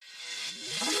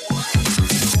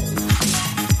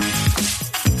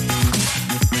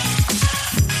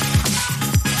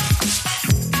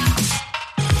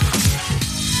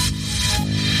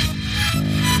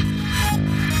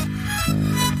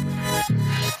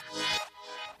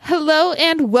Hello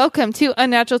and welcome to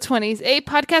Unnatural 20s, a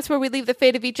podcast where we leave the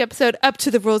fate of each episode up to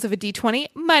the rules of a D20.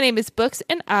 My name is Books,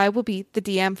 and I will be the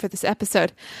DM for this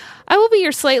episode. I will be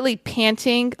your slightly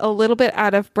panting, a little bit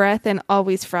out of breath, and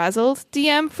always frazzled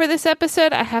DM for this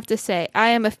episode. I have to say, I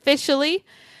am officially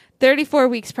 34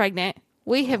 weeks pregnant.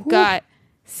 We have got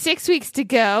 6 weeks to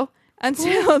go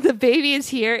until the baby is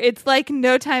here. It's like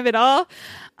no time at all.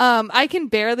 I can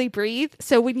barely breathe,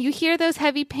 so when you hear those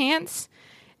heavy pants,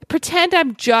 pretend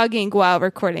I'm jogging while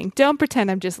recording. Don't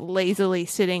pretend I'm just lazily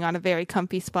sitting on a very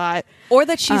comfy spot. Or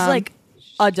that she's like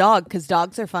a dog, because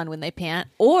dogs are fun when they pant.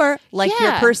 Or like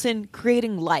your person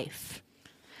creating life.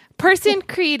 Person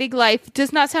creating life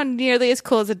does not sound nearly as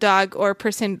cool as a dog or a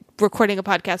person recording a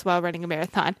podcast while running a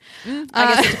marathon.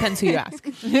 I guess it depends who you ask.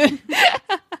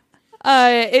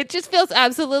 It just feels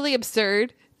absolutely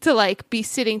absurd to like be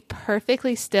sitting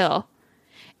perfectly still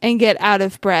and get out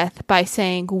of breath by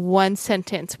saying one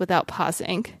sentence without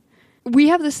pausing. We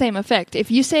have the same effect. If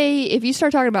you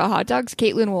start talking about hot dogs,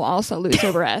 Caitlin will also lose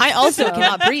her breath. I also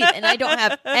cannot breathe, and I don't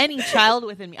have any child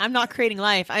within me. I'm not creating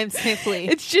life. I'm simply...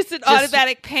 It's just an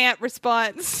automatic pant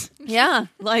response. Yeah,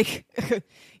 like,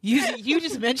 you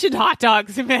just mentioned hot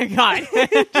dogs. Oh my God.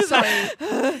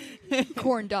 Sorry.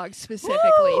 Corn dogs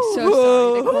specifically. So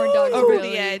sorry. The corn dogs over really...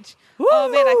 the edge. Oh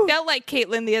man, I felt like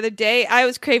Caitlin the other day. I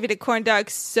was craving a corn dog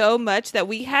so much that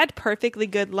we had perfectly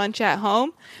good lunch at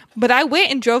home, but I went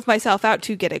and drove myself out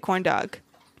to get a corn dog.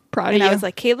 Proud of and you. I was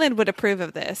like, Caitlin would approve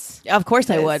of this. Of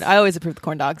course I would. I always approve the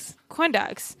corn dogs. Corn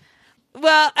dogs.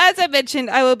 Well, as I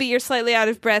mentioned, I will be your slightly out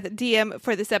of breath DM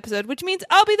for this episode, which means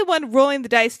I'll be the one rolling the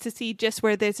dice to see just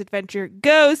where this adventure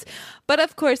goes. But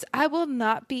of course, I will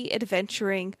not be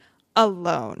adventuring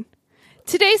alone.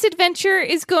 Today's adventure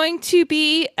is going to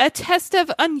be a test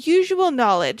of unusual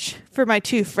knowledge for my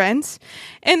two friends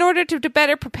in order to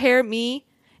better prepare me.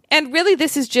 And really,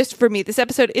 this is just for me. This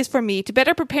episode is for me to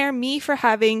better prepare me for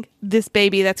having this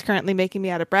baby that's currently making me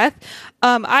out of breath.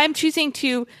 I'm choosing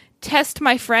to test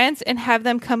my friends and have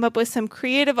them come up with some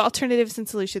creative alternatives and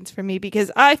solutions for me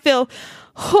because I feel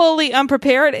wholly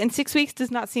unprepared and 6 weeks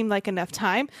does not seem like enough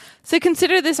time. So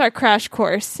consider this our crash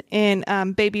course in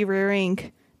baby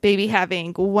rearing, baby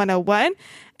having 101.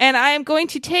 And I am going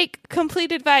to take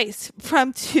complete advice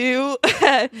from two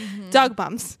dog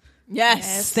moms.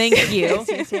 Yes, thank you.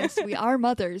 Yes. We are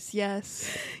mothers,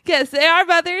 yes. Yes, they are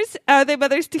mothers. Are they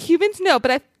mothers to humans? No,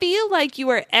 but I feel like you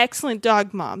are excellent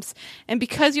dog moms. And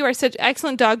because you are such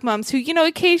excellent dog moms who,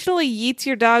 occasionally yeets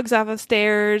your dogs off of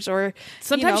stairs or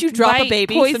sometimes you drop a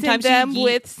baby, poison sometimes them you yeet,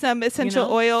 with some essential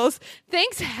oils.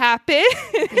 Things happen.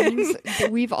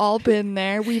 We've all been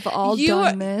there. We've all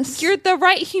done this. You're the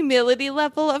right humility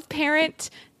level of parent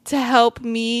to help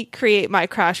me create my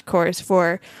crash course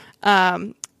for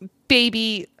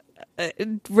baby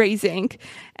raising.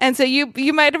 And so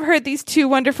you might have heard these two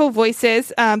wonderful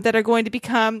voices that are going to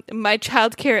become my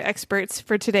childcare experts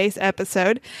for today's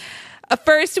episode.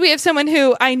 First, we have someone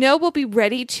who I know will be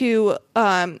ready to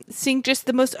sing just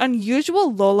the most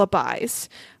unusual lullabies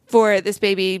for this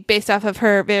baby based off of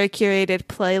her very curated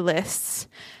playlists.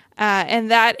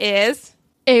 And that is...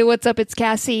 Hey, what's up? It's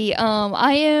Cassie.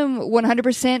 I am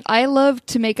 100%. I love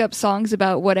to make up songs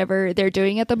about whatever they're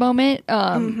doing at the moment.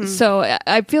 So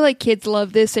I feel like kids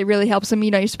love this. It really helps them.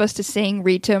 You're supposed to sing,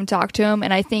 read to them, talk to them.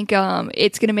 And I think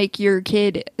it's going to make your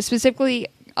kid specifically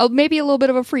maybe a little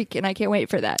bit of a freak. And I can't wait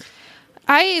for that.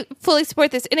 I fully support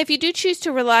this. And if you do choose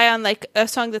to rely on like a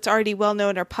song that's already well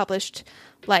known or published,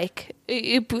 like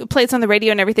it plays on the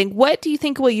radio and everything, what do you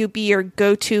think will you be your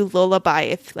go-to lullaby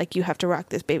if like you have to rock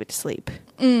this baby to sleep?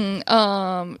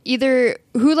 Either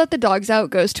Who Let the Dogs Out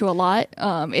goes to a lot.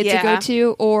 It's a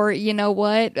go-to, or you know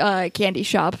what, Candy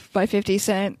Shop by 50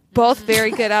 Cent. Both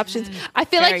very good options. I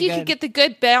feel like you could get the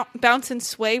good bounce and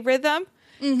sway rhythm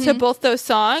to both those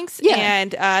songs,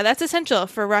 and that's essential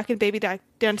for rocking baby down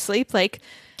to sleep. Like,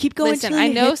 keep going. Listen, I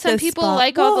know some people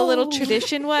like all the little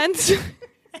tradition ones.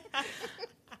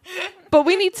 But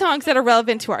we need songs that are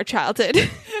relevant to our childhood.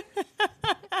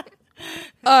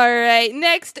 All right.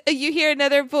 Next, you hear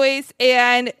another voice,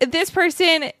 and this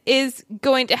person is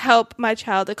going to help my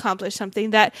child accomplish something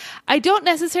that I don't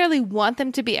necessarily want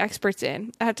them to be experts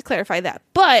in. I have to clarify that.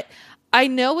 But I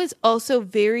know is also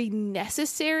very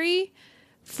necessary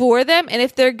for them. And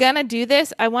if they're going to do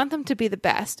this, I want them to be the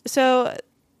best. So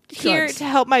here to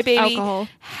help my baby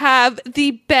have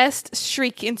the best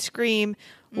shriek and scream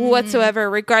whatsoever,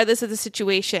 regardless of the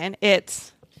situation.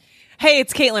 Hey,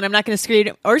 it's Caitlin. I'm not going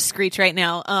to screech right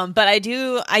now. But I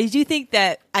do think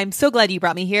that I'm so glad you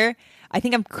brought me here. I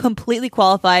think I'm completely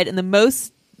qualified. And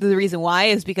the reason why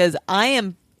is because I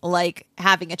am like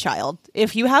having a child.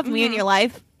 If you have me in your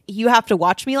life, you have to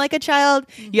watch me like a child.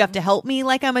 You have to help me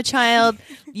like I'm a child.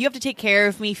 You have to take care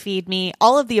of me, feed me,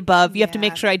 all of the above. You have to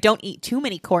make sure I don't eat too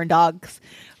many corn dogs.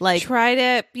 Like, try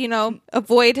to,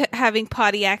 avoid having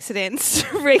potty accidents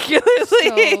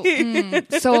regularly.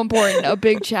 So important. A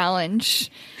big challenge.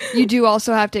 You do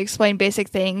also have to explain basic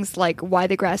things like why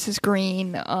the grass is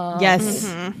green. yes.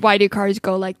 Why do cars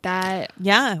go like that?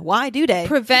 Yeah. Why do they?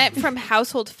 Prevent from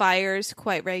household fires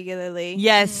quite regularly.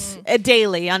 Yes.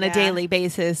 On a daily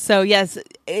basis. So yes,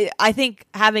 I think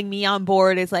having me on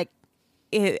board is like,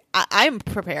 I'm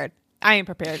prepared. I am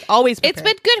prepared. Always prepared. It's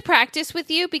been good practice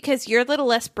with you because you're a little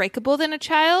less breakable than a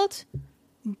child,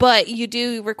 but you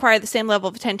do require the same level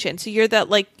of attention. So you're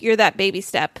that baby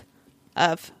step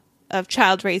of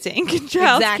child raising and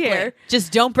child care.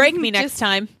 Just don't break me next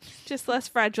time. Just less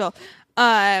fragile.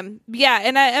 And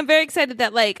I'm very excited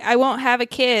that I won't have a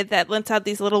kid that lets out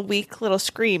these little weak little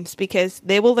screams because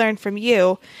they will learn from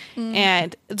you,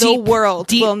 and the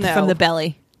world will know from the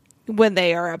belly when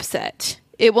they are upset.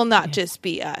 It will not just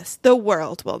be us. The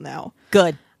world will know.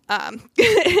 Good.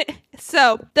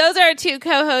 So those are our two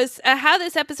co-hosts. How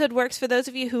this episode works for those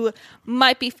of you who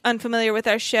might be unfamiliar with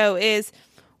our show is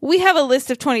we have a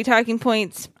list of 20 talking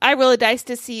points. I roll a dice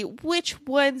to see which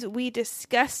ones we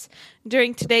discuss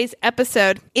during today's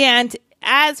episode. And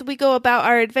as we go about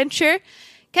our adventure,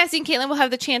 Cassie and Caitlin will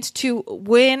have the chance to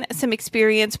win some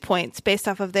experience points based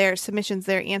off of their submissions,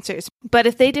 their answers. But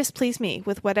if they displease me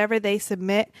with whatever they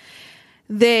submit,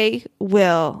 they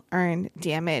will earn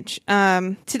damage.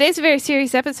 Today's a very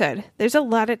serious episode. There's a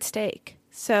lot at stake.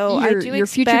 So I do your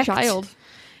future child.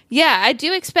 Yeah, I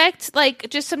do expect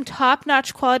just some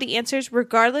top-notch quality answers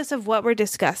regardless of what we're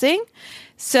discussing.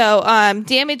 So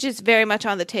damage is very much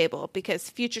on the table because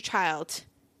future child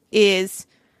is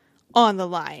on the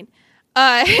line.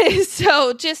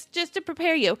 So just to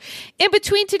prepare you. In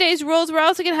between today's rules, we're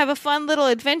also going to have a fun little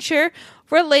adventure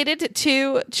related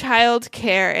to child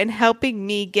care and helping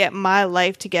me get my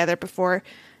life together before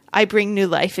I bring new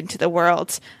life into the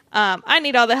world. I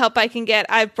need all the help I can get.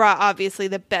 I've brought obviously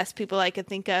the best people I could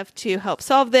think of to help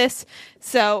solve this.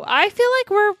 So I feel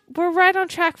like we're right on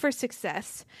track for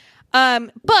success.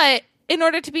 But in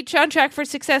order to be on track for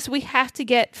success, we have to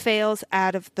get fails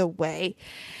out of the way.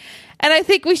 And I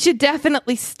think we should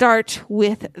definitely start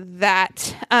with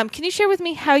that. Can you share with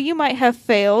me how you might have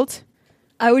failed?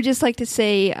 I would just like to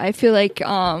say, I feel like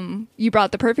you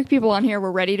brought the perfect people on here.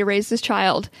 We're ready to raise this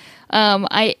child. Am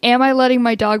I letting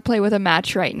my dog play with a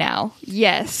match right now?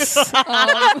 Yes.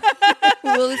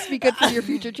 Will this be good for your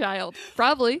future child?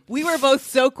 Probably. We were both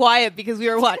so quiet because we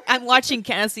were I'm watching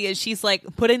Cassie as she's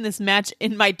putting this match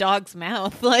in my dog's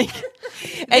mouth, and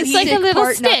it's like a little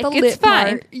stick. It's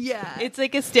fine. Part. Yeah, it's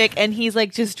like a stick, and he's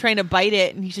just trying to bite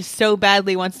it, and he just so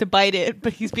badly wants to bite it,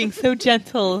 but he's being so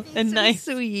gentle and so nice,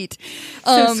 sweet.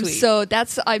 Sweet. So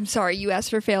that's. I'm sorry, you asked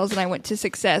for fails, and I went to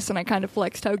success, and I kind of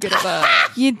flexed how good of a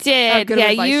you did. How good of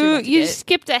advice You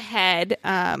skipped ahead,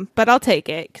 but I'll take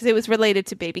it because it was related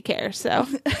to baby care. So,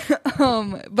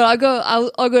 but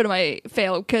I'll go to my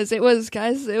fail because it was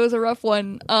a rough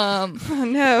one. Oh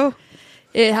no.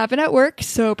 It happened at work,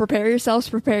 so prepare yourselves,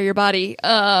 prepare your body.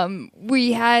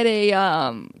 We had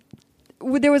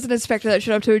there was an inspector that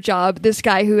showed up to a job, this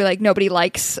guy who nobody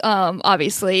likes,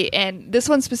 obviously, and this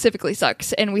one specifically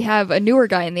sucks. And we have a newer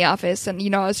guy in the office, and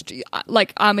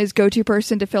I'm his go-to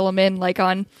person to fill him in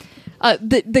on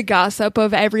the gossip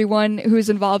of everyone who's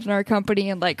involved in our company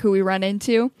and who we run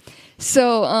into.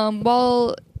 So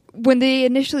when they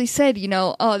initially said,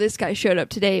 oh, this guy showed up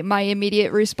today, my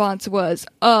immediate response was,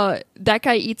 that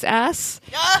guy eats ass.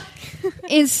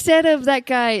 Instead of that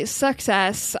guy sucks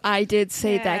ass, I did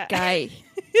say that guy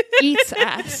eats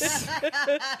ass.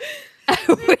 At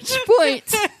which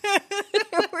point,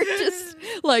 we're just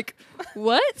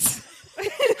what?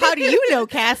 How do you know,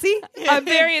 Cassie? I'm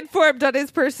very informed on his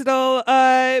personal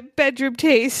bedroom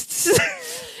tastes.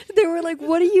 They were like,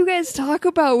 what do you guys talk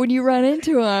about when you run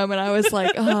into him? And I was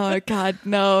like, oh, God,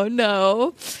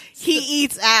 no. He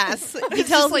eats ass. He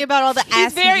tells me about all the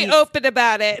ass. He's very open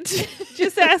about it.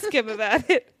 Just ask him about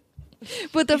it.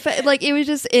 But it was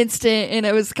just instant, and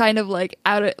it was kind of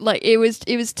out of it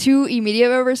was too immediate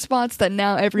of a response that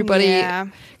now everybody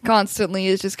constantly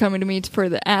is just coming to me for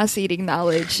the ass eating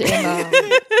knowledge.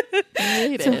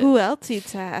 And so who else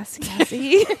eats ass,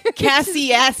 Cassie?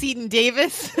 Cassie ass eating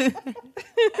Davis. I'm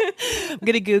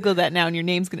gonna Google that now, and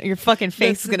your fucking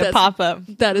face is gonna pop up.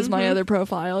 That is my other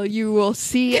profile. You will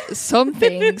see some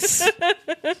things.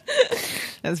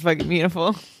 That's fucking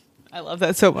beautiful. I love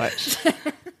that so much.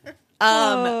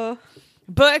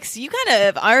 Books, you kind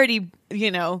of already,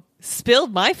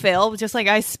 spilled my fail, just like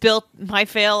I spilled my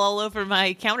fail all over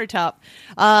my countertop.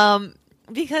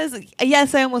 because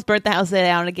yes, I almost burnt the house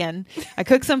down again. I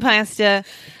cooked some pasta,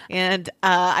 and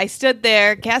I stood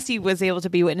there. Cassie was able to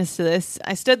be witness to this.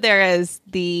 I stood there as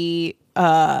the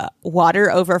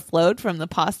water overflowed from the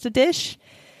pasta dish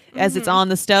as it's on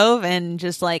the stove, and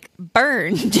just like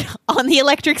burned on the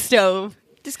electric stove.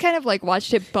 Just kind of like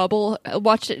watched it bubble,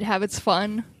 watched it have its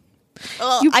fun.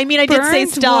 I mean, I did say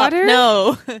burned stop. water?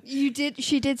 No, You did.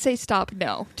 She did say stop.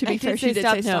 No, to be I fair, did she did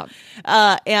say no.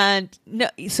 stop. And no,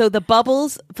 so the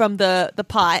bubbles from the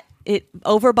pot, it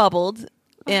over bubbled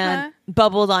and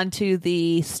bubbled onto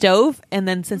the stove, and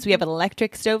then since we have an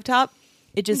electric stovetop,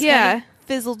 it just kind of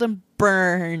fizzled and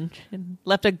burned and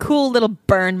left a cool little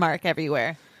burn mark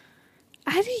everywhere.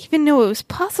 I didn't even know it was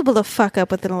possible to fuck up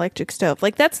with an electric stove.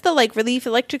 Like, that's the like relief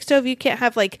electric stove. You can't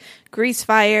have like grease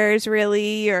fires,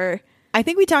 really, or I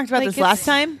think we talked about Like, this last it's-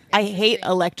 time. I hate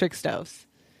electric stoves.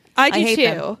 I do hate too.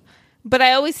 them. But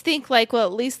I always think like, well,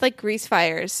 at least like grease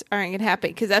fires aren't gonna happen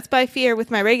because that's my fear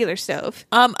with my regular stove.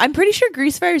 I'm pretty sure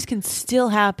grease fires can still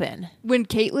happen. When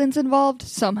Caitlin's involved,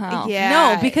 somehow.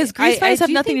 Yeah. No, because grease I fires have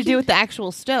do nothing to think do with the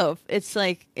actual stove. It's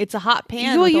like it's a hot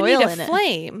pan Well, with you oil need a in it.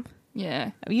 flame.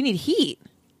 Yeah. You need heat.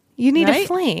 You need Right? a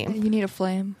flame. You need a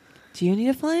flame. Do you need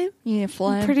a flame? You need a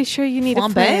flame. I'm pretty sure you need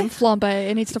Flambe? a flame. Flambe.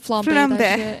 It needs to flambe. Flambe.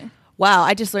 That shit. Wow,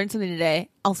 I just learned something today.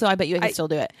 Also, I bet you I can still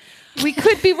do it. We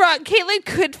could be wrong. Caitlin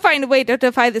could find a way to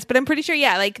defy this, but I'm pretty sure,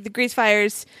 yeah, like the grease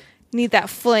fires need that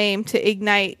flame to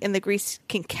ignite, and the grease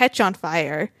can catch on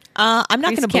fire. I'm not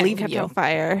Grease going to can't believe catch you. on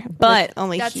fire, But with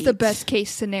only That's heat. the best case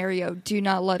scenario. Do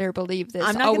not let her believe this.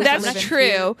 I'm not Always gonna- That's live in true.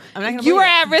 fear. I'm not gonna You believe are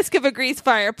it. at risk of a grease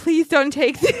fire. Please don't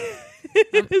take this.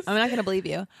 I'm not going to believe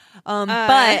you.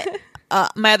 But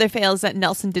my other fail is that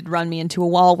Nelson did run me into a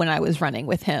wall when I was running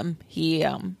with him. He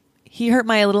hurt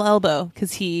my little elbow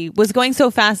because he was going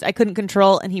so fast I couldn't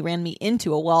control, and he ran me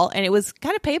into a wall, and it was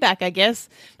kind of payback, I guess,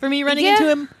 for me running Yeah. into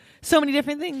him. So many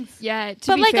different things. Yeah, to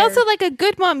But be like, fair, also like a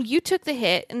good mom, you took the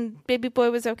hit, and baby boy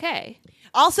was okay.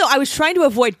 Also, I was trying to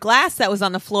avoid glass that was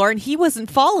on the floor, and he wasn't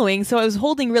following, so I was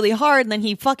holding really hard, and then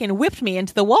he fucking whipped me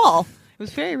into the wall. It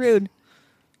was very rude.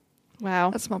 Wow.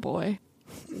 that's my boy.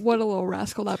 What a little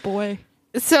rascal, that boy.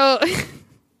 So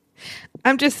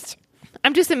I'm just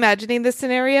imagining this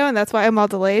scenario, and that's why I'm all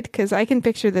delayed, because I can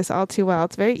picture this all too well.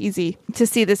 It's very easy to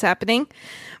see this happening.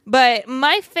 But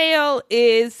my fail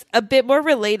is a bit more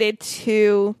related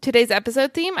to today's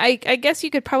episode theme. I guess you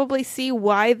could probably see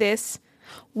why this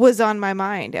was on my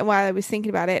mind and why I was thinking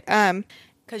about it.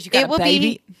 Because you got It will a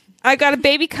baby. I got a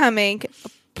baby coming,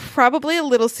 probably a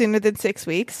little sooner than 6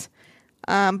 weeks,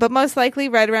 but most likely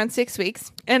right around 6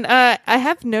 weeks. And I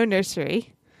have no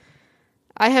nursery.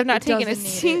 I have not It taken a doesn't need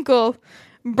it. single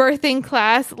birthing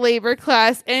class, labor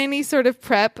class, any sort of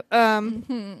prep. Have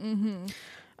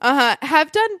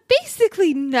done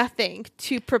basically nothing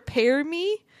to prepare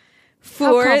me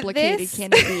for How complicated this.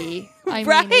 can it be? I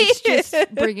Right? mean, it's just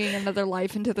bringing another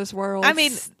life into this world. I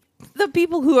mean, the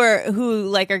people who are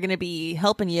going to be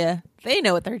helping you, they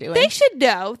know what they're doing. They should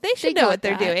know. They should They know got what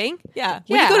they're that. doing. Yeah.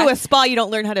 When Yeah. you go to a spa, you don't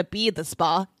learn how to be at the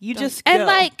spa. You just And, go.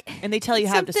 like, and they tell you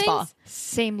how some to spa. things-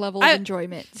 same level of I-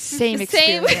 enjoyment, same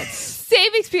experience,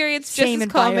 same experience, just same as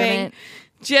calming, environment.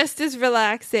 just as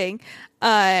relaxing.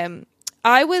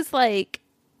 I was like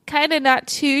kind of not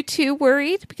too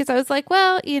worried because I was like,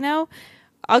 well,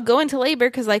 I'll go into labor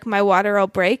because like my water will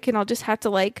break and I'll just have to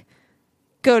like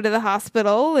go to the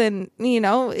hospital and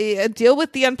deal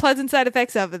with the unpleasant side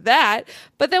effects of that.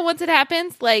 But then once it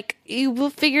happens, like we'll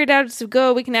figure it out as we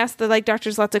go. We can ask the like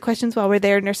doctors lots of questions while we're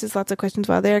there, nurses lots of questions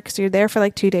while they're there, because you're there for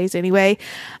like 2 days anyway.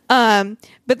 But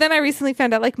then I recently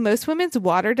found out like most women's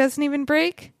water doesn't even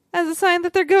break as a sign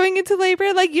that they're going into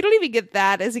labor. Like you don't even get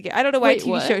that as I don't know why Wait, TV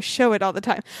what? shows show it all the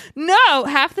time. No,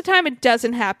 half the time it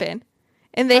doesn't happen,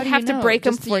 and they How do you have to know? break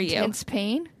them Just the for you. intense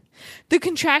pain. The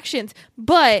contractions,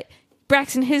 but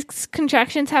Braxton, his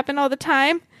contractions happen all the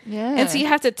time. Yeah, And so you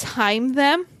have to time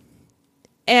them,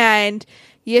 and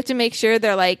you have to make sure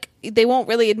they're like, they won't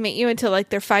really admit you until like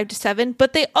they're 5 to 7,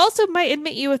 but they also might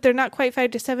admit you if they're not quite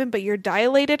 5 to 7, but you're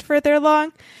dilated further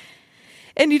along.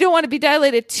 And you don't want to be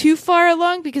dilated too far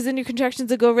along because then your contractions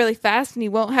will go really fast and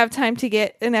you won't have time to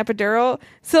get an epidural.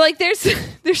 So like there's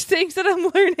things that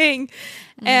I'm learning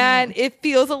and it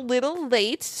feels a little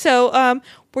late. So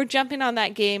we're jumping on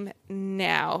that game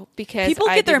now because People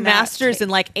I get their did not masters take- in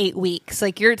like 8 weeks.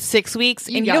 Like you're at 6 weeks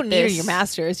You and you got don't need this. your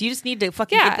masters. You just need to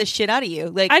fucking Yeah. get this shit out of you.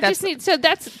 Like I that's- just need, so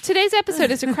that's today's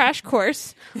episode is a crash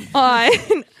course on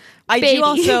I baby. do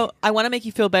also, I want to make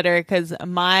you feel better because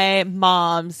my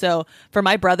mom, so for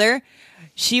my brother,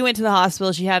 she went to the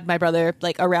hospital. She had my brother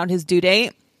like around his due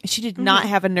date. She did not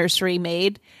have a nursery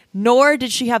maid, nor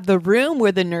did she have the room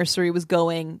where the nursery was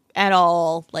going at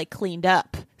all, like, cleaned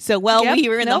up. So while Yep, we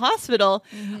were in the hospital,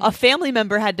 a family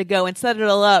member had to go and set it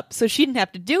all up so she didn't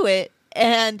have to do it.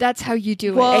 And That's how you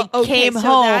do Well, it. and okay, came so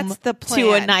home that's the to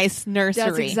a plan. nice nursery.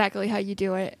 That's exactly how you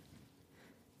do it.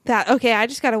 Okay, I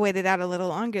just gotta wait it out a little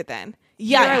longer then.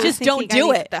 Yeah, Here I was just don't thinking I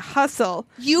do need it. The hustle.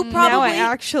 You Now I probably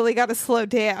actually gotta slow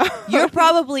down. you're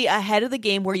probably ahead of the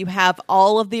game where you have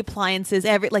all of the appliances,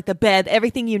 like the bed,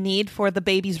 everything you need for the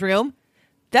baby's room.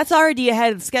 That's already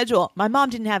ahead of the schedule. My mom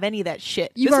didn't have any of that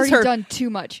shit. You've This is already her, done too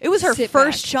much. It was her Sit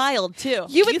first back. child too.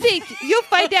 You would think you'll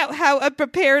find out how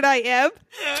unprepared I am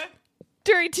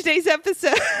during today's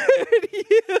episode.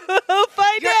 You'll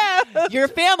find out. Your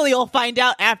family will find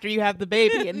out after you have the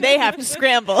baby, and they have to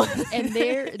scramble. And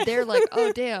they're like,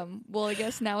 oh damn. Well, I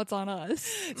guess now it's on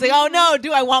us. It's like, oh no,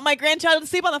 do I want my grandchild to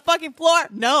sleep on the fucking floor?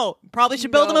 No, probably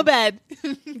should build him a bed.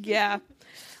 Yeah.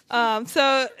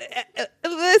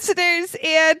 Listeners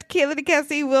and Caitlin and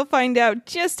Cassie will find out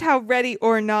just how ready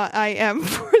or not I am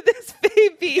for this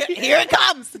baby. Here it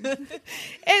comes.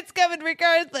 It's coming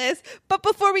regardless. But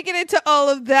before we get into all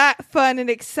of that fun and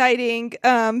exciting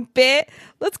bit,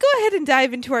 let's go ahead and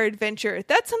dive into our adventure.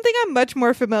 That's something I'm much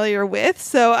more familiar with,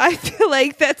 so I feel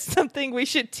like that's something we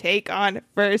should take on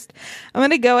first. I'm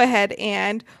going to go ahead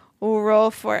and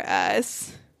roll for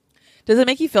us. Does it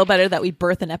make you feel better that we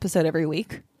birth an episode every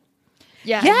week?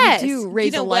 Yeah, Yes. you do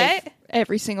raise You know a life what?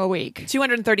 every single week.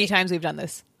 230 times we've done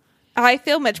this. I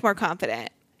feel much more confident,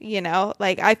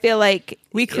 like I feel like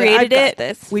We I've created got it,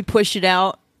 this. we pushed it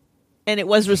out, and it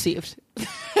was received.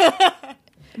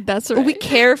 That's right. We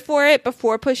care for it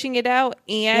before pushing it out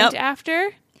and Yep.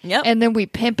 after. Yep. And then we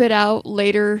pimp it out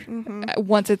later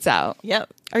once it's out.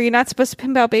 Yep. Are you not supposed to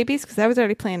pimp out babies? Because I was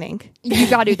already planning. You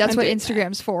got to. That's what doing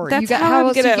Instagram's for. That's you got, how I'm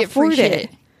else do gonna you get free afford shit?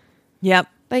 it. Yep.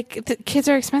 Like, the kids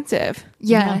are expensive.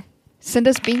 Yeah. Send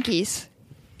us binkies.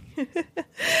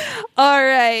 All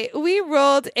right. We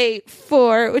rolled a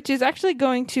 4, which is actually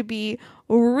going to be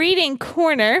reading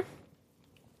corner.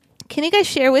 Can you guys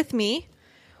share with me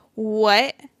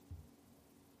what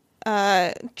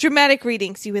dramatic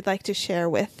readings you would like to share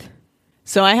with?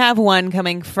 So I have one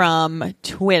coming from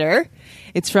Twitter.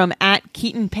 It's from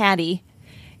 @KeatonPatty,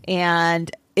 and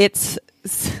it's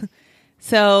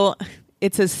so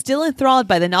it says, still enthralled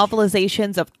by the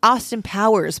novelizations of Austin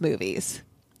Powers movies.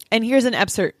 And here's an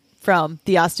excerpt from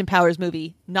the Austin Powers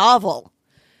movie novel.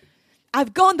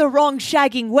 I've gone the wrong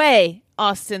shagging way,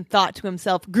 Austin thought to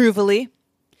himself groovily.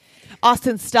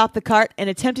 Austin stopped the cart and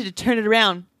attempted to turn it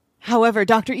around. However,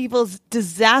 Dr. Evil's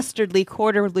disastrously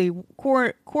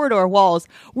corridor walls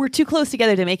were too close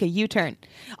together to make a U-turn.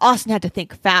 Austin had to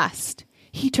think fast.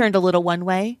 He turned a little one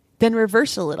way, then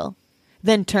reversed a little,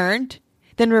 then turned,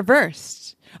 then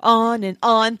reversed. On and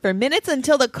on for minutes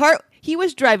until the cart he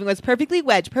was driving was perfectly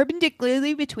wedged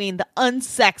perpendicularly between the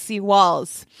unsexy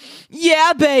walls.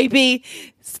 Yeah, baby,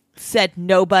 said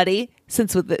nobody,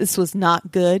 since this was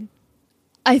not good.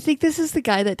 I think this is the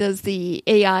guy that does the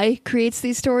AI, creates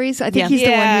these stories. I think Yeah. he's the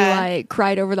one Yeah. who I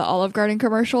cried over the Olive Garden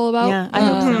commercial about. Yeah, I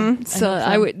hope so. So I hope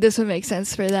I so. would. This would make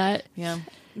sense for that. Yeah.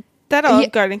 That Olive Yeah.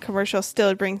 Garden commercial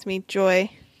still brings me joy.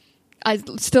 I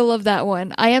still love that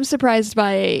one. I am surprised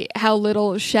by how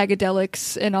little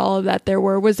shagadelics and all of that there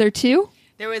were. Was there 2?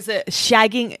 There was a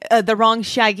shagging, the wrong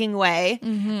shagging way,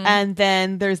 and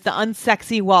then there's the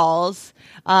unsexy walls.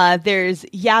 There's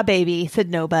yeah, baby,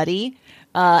 said nobody,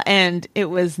 and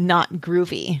it was not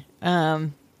groovy.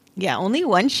 Yeah, only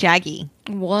one shaggy.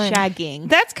 One. Shagging.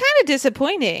 That's kind of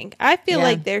disappointing. I feel Yeah.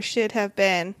 like there should have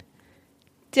been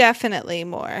definitely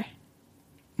more.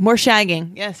 More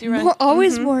shagging. Yes, you're right. More,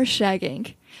 always more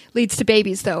shagging leads to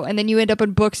babies, though, and then you end up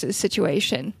in Books'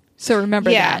 situation. So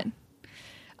remember Yeah.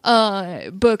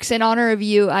 that. Books, in honor of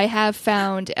you, I have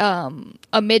found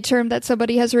a midterm that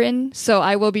somebody has written, so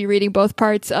I will be reading both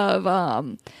parts of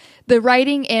the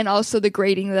writing and also the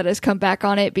grading that has come back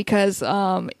on it, because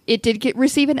it did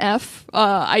receive an F.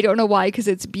 I don't know why, because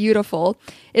it's beautiful.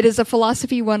 It is a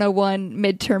Philosophy 101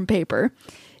 midterm paper.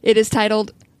 It is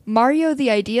titled Mario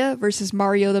the Idea versus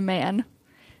Mario the Man.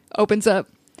 Opens up.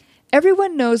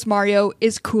 Everyone knows Mario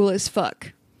is cool as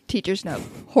fuck. Teacher's note.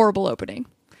 Horrible opening.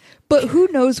 But who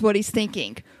knows what he's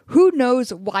thinking? Who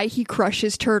knows why he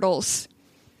crushes turtles?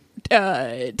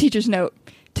 Teacher's note.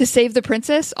 To save the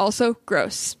princess? Also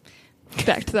gross.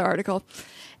 Back to the article.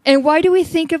 And why do we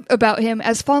think about him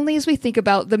as fondly as we think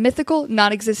about the mythical,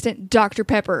 non-existent Dr.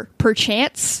 Pepper?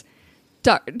 Perchance?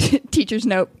 Teacher's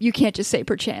note. You can't just say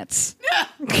perchance.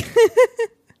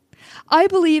 I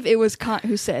believe it was Kant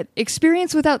who said,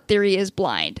 experience without theory is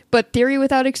blind, but theory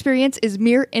without experience is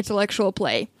mere intellectual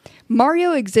play.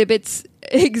 Mario exhibits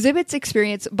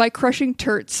experience by crushing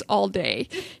turts all day.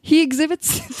 He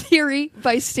exhibits theory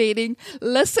by stating,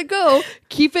 "Let's go,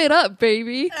 keep it up,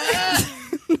 baby."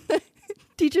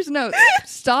 Teacher's note: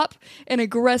 stop and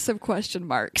aggressive question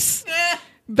marks.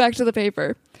 Back to the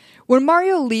paper. When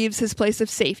Mario leaves his place of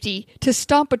safety to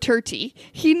stomp a turkey,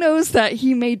 he knows that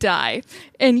he may die.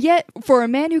 And yet, for a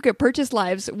man who could purchase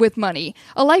lives with money,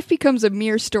 a life becomes a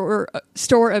mere store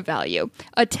of value,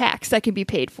 a tax that can be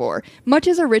paid for, much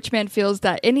as a rich man feels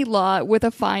that any law with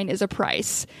a fine is a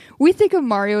price. We think of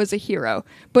Mario as a hero,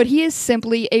 but he is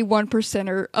simply a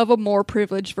 1%er of a more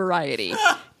privileged variety.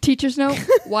 Teacher's note: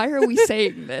 why are we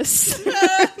saying this?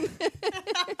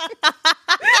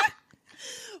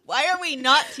 Why are we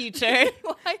not, teacher?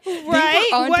 Right?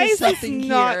 Why is this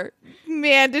not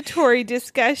mandatory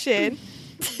discussion?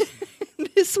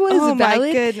 This was oh valid.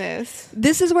 My goodness.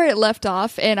 This is where it left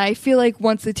off, and I feel like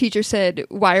once the teacher said,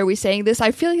 "Why are we saying this?"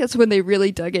 I feel like that's when they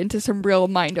really dug into some real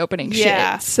mind-opening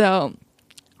shit. So,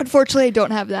 unfortunately, I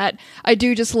don't have that. I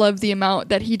do just love the amount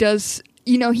that he does.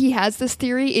 You know, he has this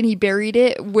theory, and he buried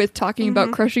it with talking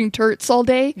about crushing turts all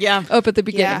day. Yeah, up at the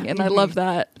beginning, and I love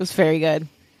that. It was very good.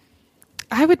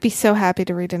 I would be so happy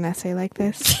to read an essay like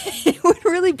this. It would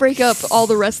really break up all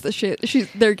the rest of the shit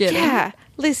they're getting. Yeah.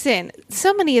 Listen,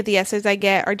 so many of the essays I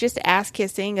get are just ass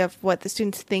kissing of what the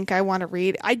students think I want to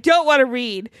read. I don't want to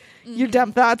read your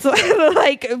dumb thoughts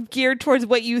like geared towards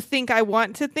what you think I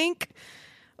want to think.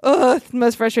 Oh, it's the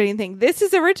most frustrating thing. This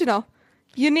is original,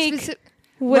 unique.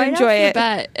 Would right enjoy off it. The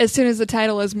bat, as soon as the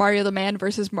title is Mario the Man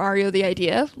versus Mario the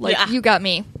Idea, you got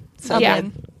me. So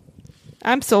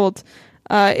I'm sold.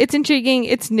 It's intriguing.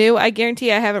 It's new. I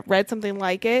guarantee I haven't read something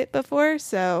like it before,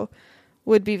 so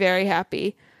would be very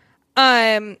happy.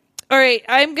 All right,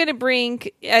 I'm going to bring,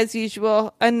 as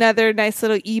usual, another nice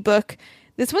little ebook.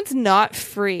 This one's not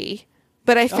free,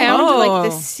 but I found like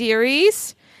the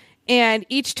series, and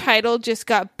each title just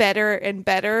got better and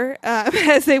better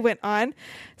as they went on.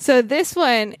 So this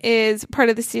one is part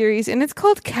of the series, and it's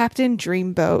called Captain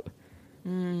Dreamboat.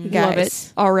 You guys, love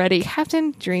it already.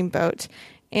 Captain Dreamboat.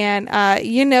 And,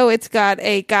 it's got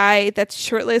a guy that's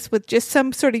shirtless with just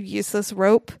some sort of useless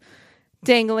rope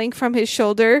dangling from his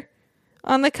shoulder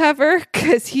on the cover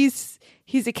because he's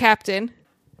a captain.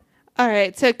 All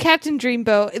right. So Captain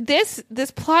Dreamboat,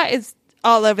 this plot is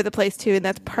all over the place too. And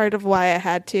that's part of why I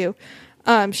had to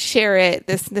share it.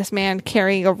 This man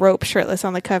carrying a rope shirtless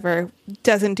on the cover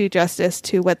doesn't do justice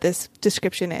to what this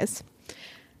description is.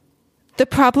 The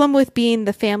problem with being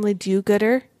the family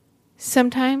do-gooder: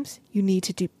 sometimes you need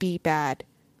to be bad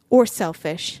or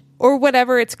selfish or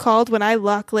whatever it's called when I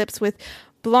lock lips with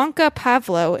Blanca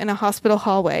Pavlo in a hospital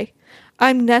hallway.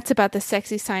 I'm nuts about the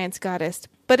sexy science goddess,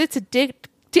 but it's a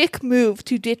dick move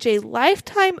to ditch a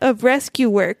lifetime of rescue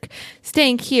work,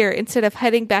 staying here instead of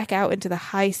heading back out into the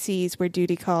high seas where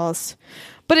duty calls.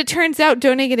 But it turns out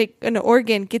donating an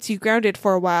organ gets you grounded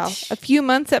for a while. A few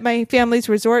months at my family's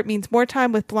resort means more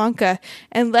time with Blanca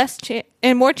and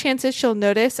more chances she'll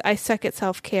notice I suck at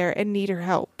self-care and need her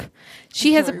help.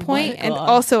 She has a point and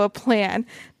also a plan.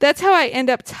 That's how I end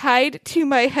up tied to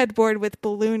my headboard with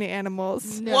balloon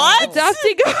animals. No. What?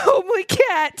 Adopting a homely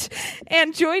cat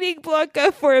and joining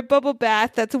Blanca for a bubble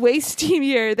bath that's way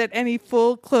steamier than any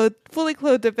fully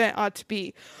clothed event ought to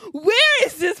be. Where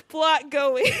is this plot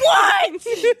going? What?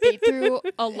 They threw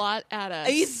a lot at us.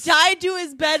 He's tied to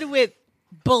his bed with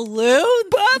balloons?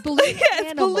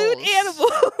 Balloon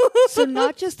animals. So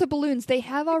not just the balloons, they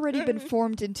have already been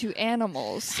formed into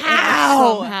animals.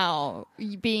 How? Somehow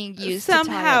being used Somehow.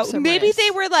 to tie up some Maybe wrists. they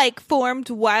were like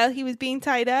formed while he was being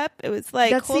tied up. It was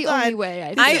like, That's hold the on. only way,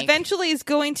 I This think. eventually is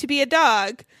going to be a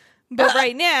dog. But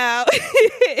right now,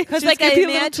 Because like I a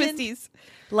little imagine twisties.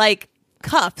 like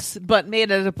cuffs, but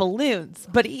made out of balloons.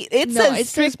 But it No, says it says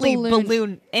strictly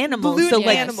balloon animals. Balloon so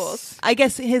like, animals. I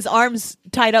guess his arms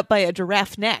tied up by a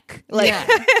giraffe neck. Like Yeah.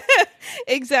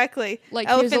 Exactly. Like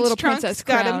here's a Elephant's little trunks princess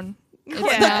got crown. him. It's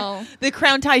Yeah. now. the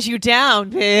crown ties you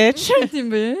down, bitch.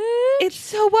 It's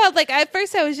so wild. Like at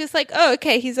first I was just like, oh,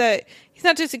 okay, he's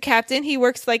not just a captain. He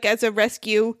works like as a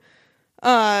rescue,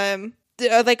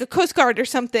 like a Coast Guard or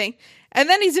something. And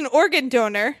then he's an organ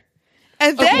donor.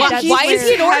 And then why is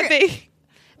he an organ?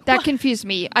 That confused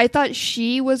me. I thought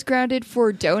she was grounded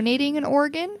for donating an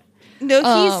organ.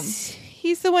 No,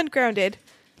 he's the one grounded.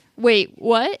 Wait,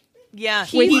 what? Yeah.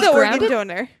 He's he's the grounded? organ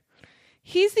donor.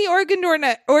 He's the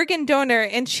organ donor,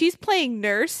 and she's playing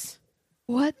nurse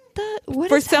What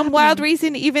for is some happening? wild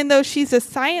reason, even though she's a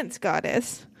science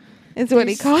goddess, is what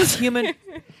he calls her. human.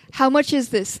 How much is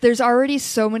this? There's already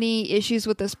so many issues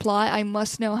with this plot. I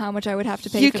must know how much I would have to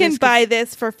pay You for can this 'cause buy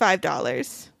this for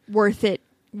 $5. worth it.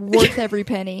 worth every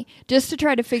penny just to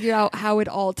try to figure out how it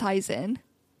all ties in.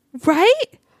 Right?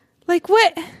 Like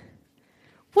what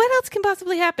else can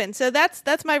possibly happen? So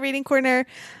that's my reading corner.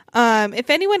 If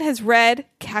anyone has read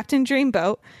Captain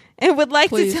Dreamboat and would like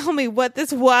Please. to tell me what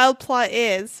this wild plot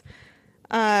is,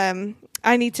 I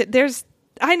need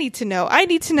to know. I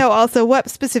need to know also what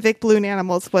specific balloon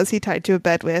animals was he tied to a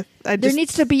bed with. There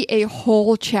needs to be a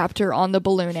whole chapter on the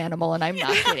balloon animal, and I'm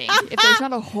not kidding. If there's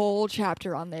not a whole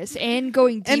chapter on this, and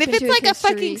going deep and if into it's like its a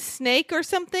fucking history, snake or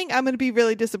something, I'm going to be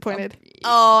really disappointed.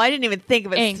 Oh, I didn't even think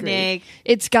of a angry. snake.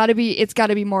 It's got to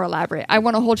be more elaborate. I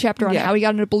want a whole chapter on Yeah. how he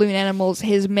got into balloon animals,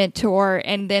 his mentor,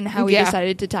 and then how he Yeah.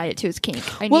 decided to tie it to his kink.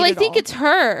 I need it think all. it's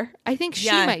her. I think she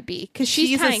Yeah. might be because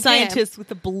She's tying a scientist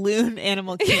with a balloon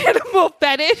animal him. kink. Animal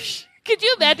fetish. Could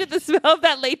you imagine the smell of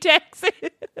that latex?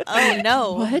 Oh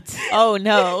no! What? Oh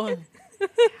no!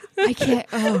 I can't.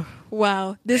 Oh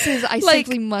wow! This is. I Like-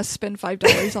 simply must spend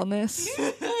 $5 on this.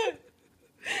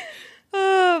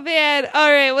 Oh man!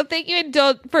 All right. Well, thank you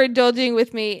for indulging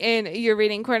with me in your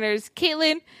reading corners,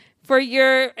 Caitlin, for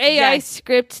your AI Yes.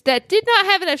 script that did not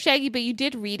have enough Shaggy, but you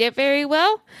did read it very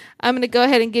well. I'm going to go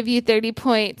ahead and give you 30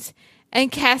 points.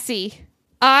 And Cassie,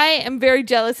 I am very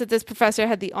jealous that this professor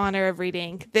had the honor of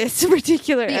reading this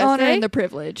particular The essay. honor and the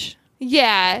privilege.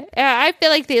 Yeah, I feel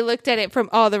like they looked at it from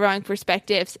all the wrong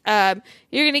perspectives. You're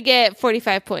going to get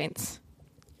 45 points.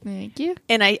 Thank you.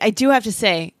 And I do have to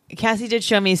say, Cassie did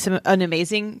show me an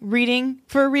amazing reading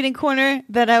for a reading corner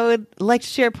that I would like to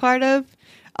share part of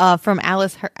from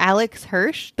Alex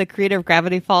Hirsch, the creator of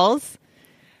Gravity Falls.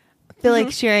 I feel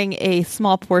like sharing a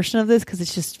small portion of this because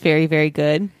it's just very, very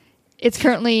good. It's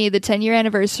currently the 10-year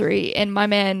anniversary, and my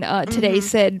man today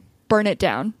said, "Burn it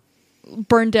down,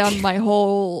 burn down my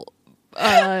whole."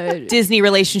 Disney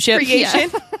relationship. Creation.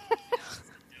 The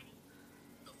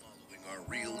following are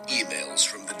real emails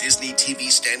from the Disney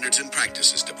TV Standards and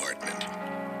Practices Department.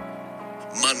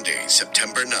 Monday,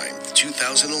 September 9th,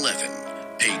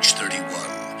 2011, page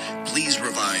 31. Please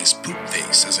revise poop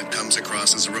face as it comes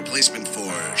across as a replacement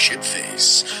for shit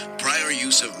face. Prior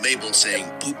use of Mabel saying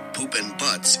poop, poop, and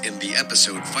butts in the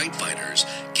episode Fight Fighters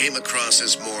came across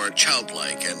as more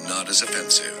childlike and not as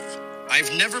offensive.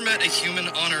 I've never met a human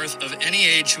on Earth of any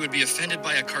age who would be offended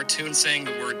by a cartoon saying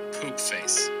the word poop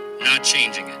face. Not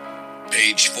changing it.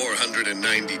 Page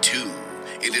 492.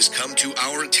 It has come to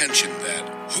our attention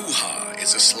that hoo-ha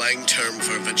is a slang term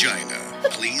for vagina.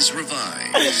 Please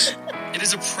revise. It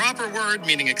is a proper word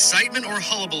meaning excitement or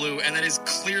hullabaloo, and that is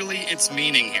clearly its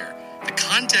meaning here. The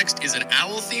context is an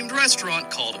owl-themed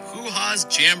restaurant called Hoo Ha's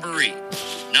Jamboree.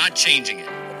 Not changing it.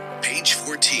 Page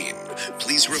 14.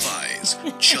 Please revise.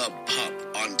 Chub pup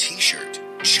on t-shirt.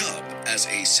 Chub as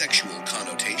a sexual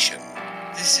connotation.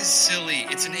 This is silly.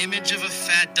 It's an image of a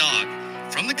fat dog.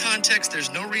 From the context,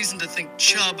 there's no reason to think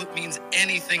chub means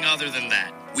anything other than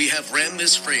that. We have ran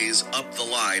this phrase up the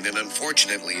line, and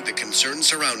unfortunately, the concern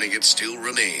surrounding it still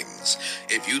remains.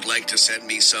 If you'd like to send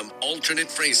me some alternate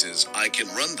phrases, I can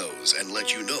run those and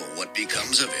let you know what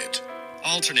becomes of it.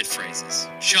 Alternate phrases.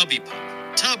 Chubby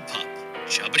pup. Tub pup.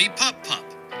 Chubbity pup pup.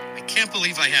 I can't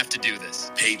believe I have to do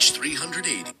this. Page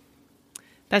 380.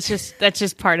 That's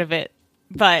just part of it.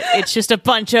 But it's just a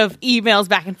bunch of emails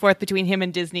back and forth between him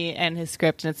and Disney and his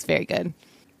script, and it's very good.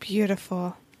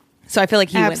 Beautiful. So I feel like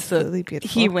he Absolutely wins.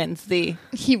 beautiful. He wins the.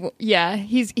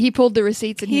 He pulled the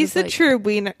receipts, and He's the like, true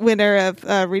winner of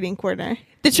Reading Corner.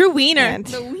 The true wiener. And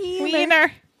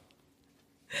wiener.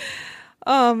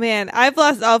 Oh man, I've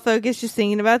lost all focus just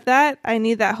thinking about that. I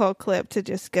need that whole clip to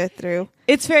just go through.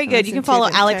 It's very good. You Listen can to follow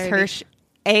the Alex entirety. Hirsch,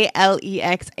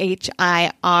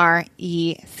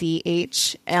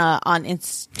 AlexHirechh on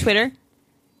Twitter,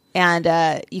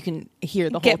 and you can hear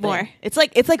the whole Get thing. more. It's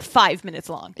like 5 minutes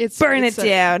long. Burn it's it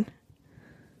down.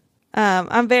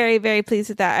 I'm very, very pleased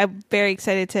with that. I'm very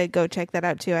excited to go check that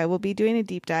out too. I will be doing a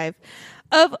deep dive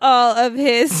of all of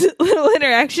his little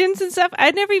interactions and stuff.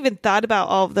 I'd never even thought about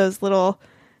all of those little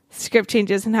script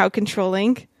changes and how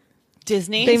controlling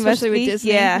Disney. they must especially with be.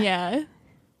 Disney. Yeah.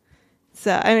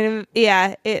 So I mean,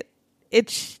 yeah, it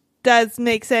does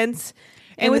make sense.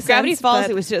 And in with a Gravity sense, Falls,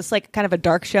 but it was just like kind of a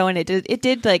dark show, and it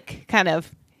did like kind of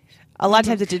a lot of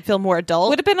times it did feel more adult.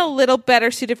 would have been a little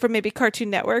better suited for maybe Cartoon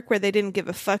Network, where they didn't give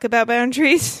a fuck about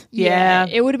boundaries. Yeah.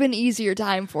 It would have been easier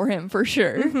time for him for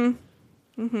sure.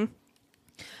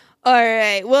 All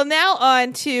right. Well, now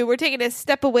on to we're taking a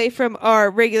step away from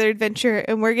our regular adventure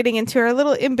and we're getting into our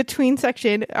little in between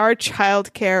section, our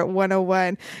childcare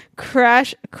 101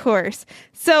 crash course.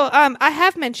 So, I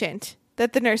have mentioned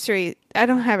that the nursery, I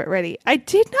don't have it ready. I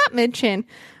did not mention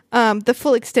the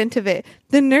full extent of it.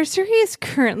 The nursery is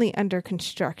currently under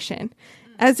construction.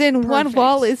 As in, one Perfect.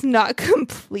 wall is not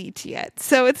complete yet.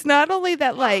 So it's not only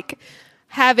that, like,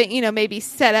 having, maybe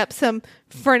set up some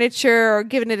furniture or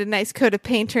given it a nice coat of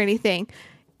paint or anything.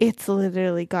 It's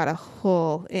literally got a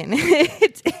hole in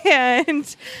it.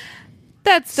 And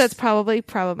that's probably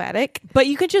problematic. But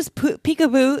you can just put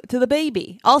peekaboo to the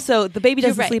baby. Also, the baby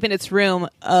doesn't right. sleep in its room.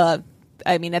 At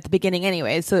the beginning,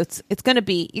 anyways. So it's gonna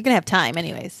be you're gonna have time,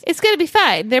 anyways. It's going to be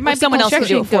fine. There might be someone else can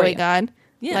do construction it for going you. on,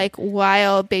 Yeah. like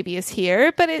while baby is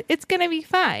here, but it's going to be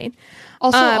fine.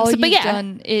 Also, all but you've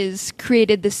done is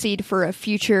created the seed for a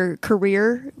future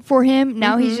career for him.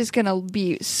 Now he's just going to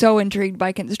be so intrigued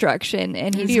by construction,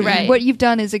 and he's You're right. what you've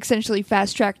done is essentially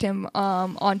fast tracked him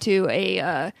onto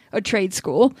a trade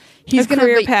school. He's a gonna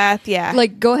career be- path, yeah.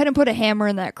 Like, go ahead and put a hammer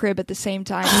in that crib at the same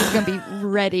time. He's going to be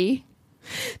ready.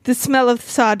 The smell of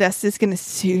sawdust is going to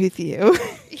soothe you.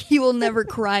 He will never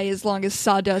cry as long as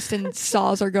sawdust and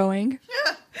saws are going.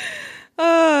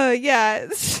 Oh, yeah.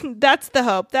 That's the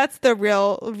hope. That's the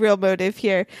real motive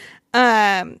here.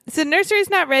 So nursery's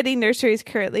not ready. Nursery is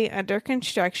currently under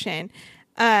construction.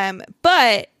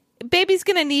 But baby's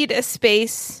going to need a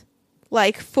space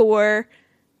like for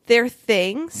their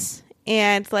things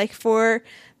and like for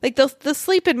like they'll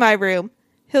sleep in my room.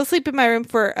 He'll sleep in my room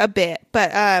for a bit,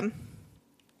 but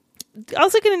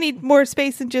also going to need more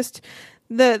space than just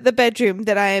the bedroom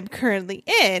that I am currently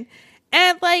in.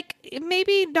 And like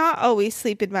maybe not always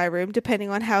sleep in my room depending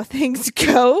on how things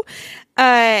go.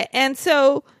 And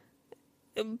so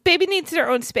baby needs their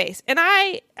own space. And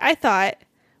I thought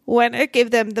when I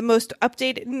give them the most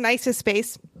updated, nicest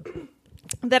space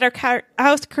that our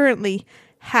house currently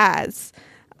has,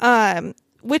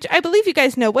 which I believe you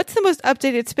guys know. What's the most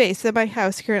updated space that my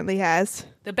house currently has?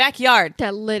 The backyard.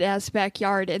 That lit ass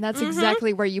backyard, and that's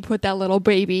exactly where you put that little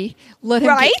baby. Let him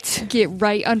Right? get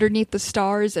right underneath the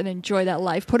stars and enjoy that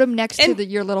life. Put him next to And-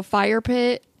 your little fire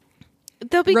pit.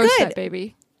 They'll be Roast good. that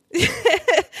baby.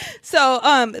 So,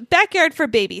 backyard for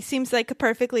baby seems like a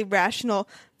perfectly rational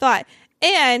thought.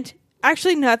 And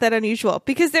actually not that unusual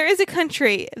because there is a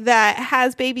country that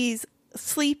has babies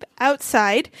sleep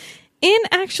outside in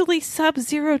actually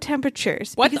sub-zero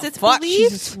temperatures. What because the it's fuck?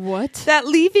 believed Jesus, what? that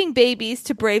leaving babies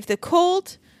to brave the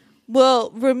cold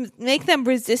will make them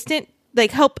resistant, like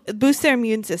help boost their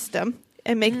immune system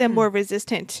and make them more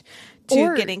resistant to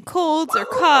Or getting colds or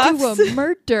coughs. Do a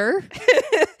murder.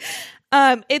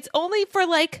 It's only for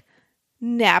like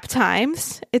nap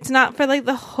times. It's not for like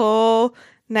the whole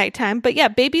nighttime. But yeah,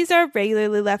 babies are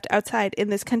regularly left outside in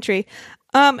this country.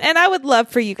 And I would love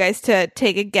for you guys to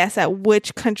take a guess at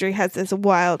which country has this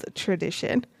wild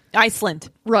tradition. Iceland.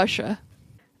 Russia.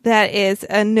 That is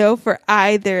a no for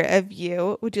either of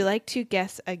you. Would you like to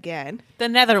guess again? The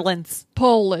Netherlands.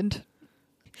 Poland.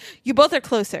 You both are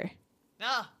closer.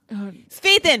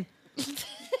 Sweden.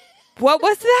 What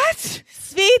was that?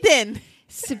 Sweden.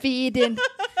 Sweden.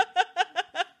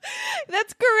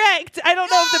 That's correct. I don't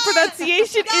know if the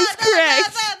pronunciation is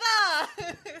correct.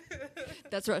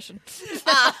 That's Russian.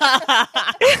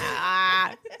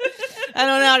 I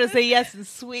don't know how to say yes in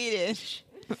Swedish.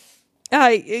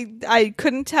 I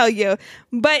couldn't tell you.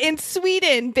 But in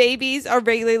Sweden, babies are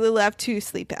regularly left to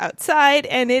sleep outside,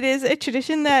 and it is a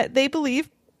tradition that they believe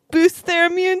boosts their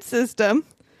immune system.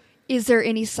 Is there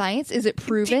any science? Is it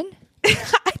proven?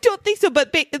 I don't think so,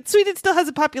 but Sweden still has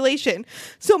a population,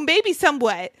 so maybe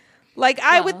somewhat. Like,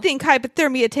 I would think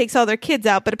hypothermia takes all their kids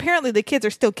out, but apparently the kids are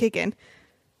still kicking.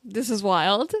 This is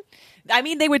wild. I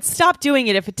mean, they would stop doing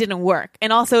it if it didn't work.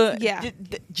 And also, Yeah.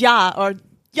 yeah.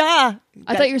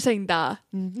 I thought you were saying da.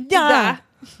 Yeah.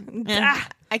 Ah.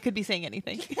 I could be saying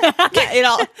anything.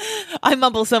 I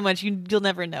mumble so much, you'll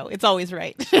never know. It's always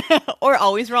right or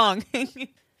always wrong.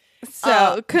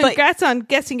 So, but- congrats on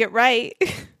guessing it right.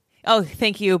 Oh,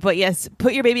 thank you. But yes,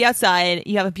 put your baby outside.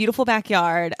 You have a beautiful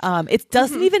backyard. It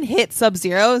doesn't even hit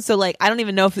sub-zero, so like I don't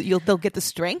even know if they'll get the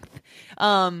strength.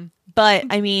 But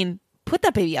I mean, put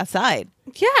that baby outside.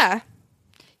 Yeah.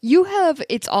 You have,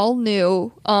 it's all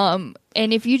new.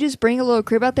 And if you just bring a little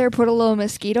crib out there, put a little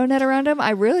mosquito net around him, I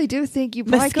really do think you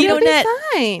probably Mosquito could. net.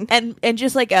 Fine. And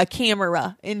just like a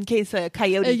camera in case a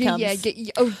coyote comes.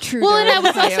 True. Well, there and I are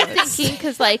was also coyotes. thinking,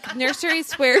 because like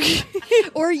nurseries where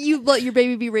Or you let your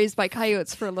baby be raised by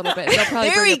coyotes for a little bit. They'll probably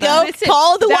There bring we it back. go.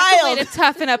 Call the that's wild. the way to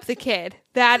toughen up the kid.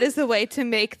 That is the way to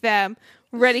make them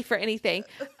ready for anything.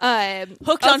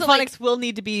 Hooked on also, Phonics like, will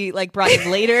need to be like brought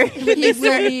in later. He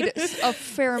will need a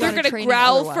fair they're amount of going to training.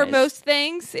 growl for otherwise. most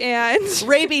things, and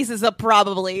Rabies is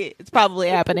it's probably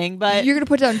happening, but You're going to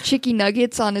put down chicky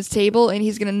nuggets on his table, and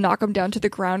he's going to knock them down to the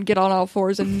ground, get on all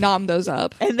fours, and nom those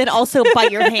up. and then also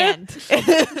bite your hand.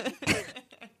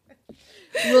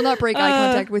 Will not break eye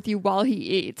contact with you while he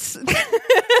eats.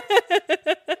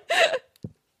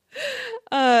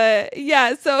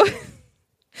 Yeah, so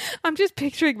I'm just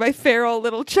picturing my feral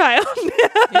little child.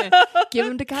 Give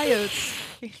him to coyotes.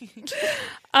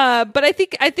 But I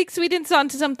think Sweden's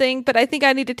onto something, but I think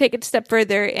I need to take it a step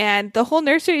further, and the whole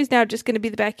nursery is now just going to be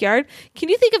the backyard. Can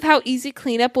you think of how easy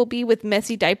cleanup will be with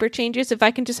messy diaper changes if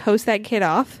I can just hose that kid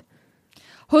off?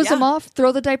 Hose them off,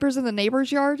 throw the diapers in the neighbor's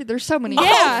yard. There's so many.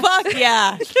 Yeah. Oh, fuck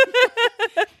yeah.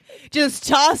 Just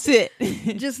toss it.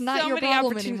 Just not So your many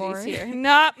problem opportunities anymore. here.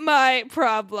 Not my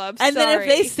problem. And then if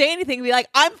they Sorry. say anything, be like,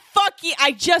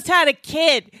 I just had a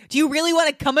kid. Do you really want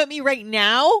to come at me right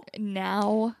now?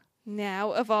 Now.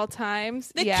 Now of all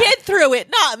times, The yeah. kid threw it,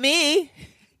 not me.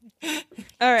 All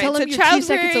right, Tell so them you're child 2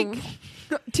 seconds, wearing-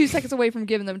 2 seconds away from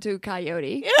giving them to a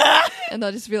coyote. And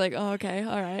they'll just be like, oh, okay,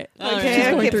 all right. She's Okay,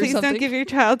 going okay, through please something. don't give your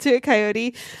child to a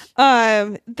coyote.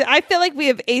 I feel like we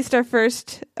have aced our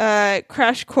first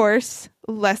crash course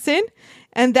lesson,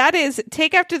 and that is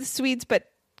take after the Swedes, but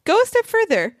go a step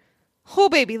further. Whole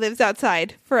baby lives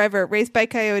outside forever, raised by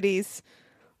coyotes.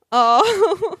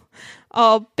 All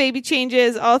baby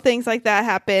changes, all things like that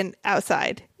happen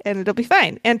outside, and it'll be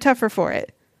fine and tougher for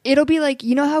it. It'll be like,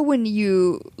 you know how when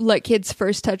you let kids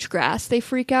first touch grass, they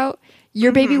freak out?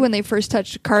 Your baby, when they first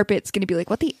touch carpet, it's going to be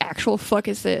like, what the actual fuck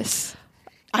is this?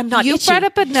 I'm not You itchy. brought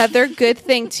up another good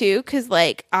thing too, because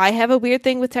like I have a weird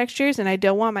thing with textures, and I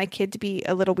don't want my kid to be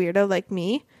a little weirdo like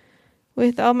me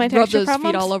with all my Rub texture those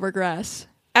problems. feet all over grass.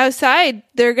 Outside,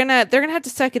 they're gonna have to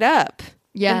suck it up,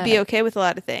 Yeah. and be okay with a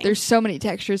lot of things. There's so many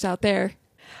textures out there.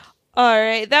 All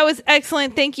right, that was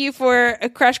excellent. Thank you for a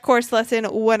crash course lesson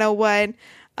 101.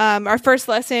 Our first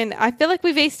lesson. I feel like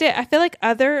we've aced it. I feel like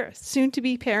other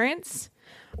soon-to-be parents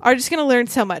are just going to learn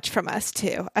so much from us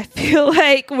too. I feel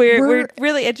like we're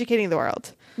really educating the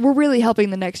world. We're really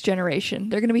helping the next generation.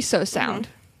 They're going to be so sound.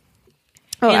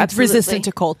 Oh, and absolutely. resistant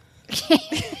to cold.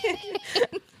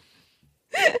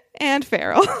 And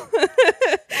feral. A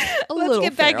Let's little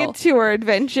get back feral. into our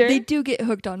adventure. They do get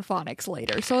hooked on phonics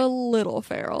later, so a little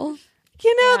feral.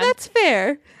 You know, Yeah. that's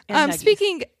fair. And nuggies.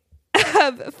 Speaking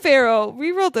of feral,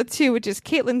 we rolled a 2, which is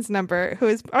Caitlin's number, who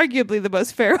is arguably the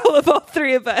most feral of all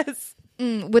three of us.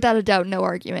 Without a doubt, no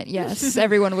argument. Yes,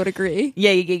 everyone would agree.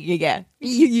 Yeah.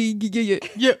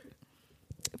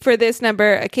 For this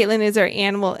number, Caitlin is our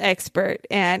animal expert,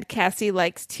 and Cassie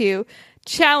likes to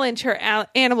challenge her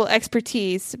animal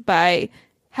expertise by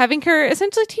having her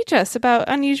essentially teach us about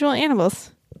unusual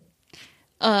animals.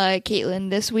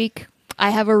 Caitlin, this week I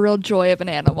have a real joy of an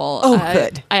animal. Oh,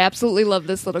 good. I absolutely love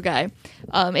this little guy.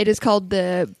 It is called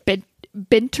the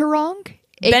binturong.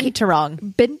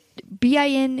 Benturong.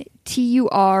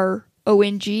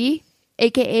 Binturong,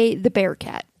 aka the bear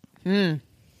cat.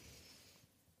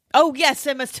 Oh, yes,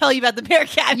 I must tell you about the bear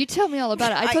cat. You tell me all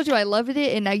about it. I told you I loved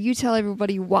it, and now you tell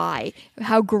everybody why,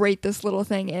 how great this little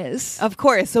thing is. Of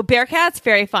course. So bear cats,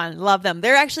 very fun. Love them.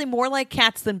 They're actually more like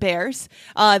cats than bears.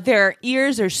 Their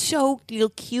ears are so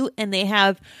cute, and they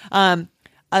have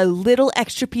a little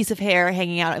extra piece of hair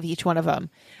hanging out of each one of them,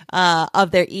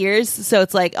 of their ears. So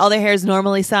it's like all their hair is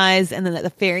normally sized, and then at the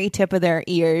very tip of their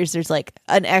ears, there's like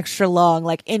an extra long,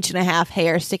 like 1.5 inch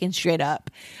hair sticking straight up.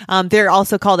 They're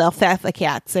also called alfalfa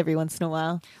cats every once in a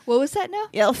while. What was that now?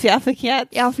 Alfalfa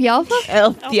cats? Alfalfa?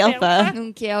 Alfalfa.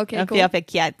 Okay, cool. Alfalfa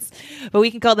cats. But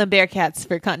we can call them bear cats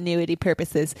for continuity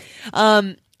purposes.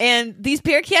 And these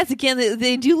bear cats, again,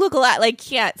 they do look a lot like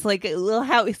cats, like little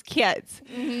house cats.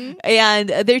 Mm-hmm. And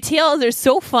their tails are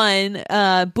so fun,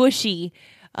 bushy,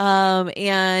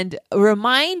 and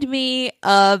remind me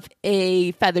of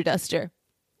a feather duster.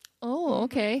 Oh,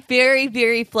 okay. Very,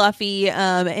 very fluffy.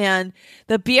 And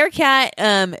the bear cat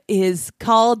is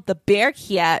called the bear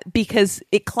cat because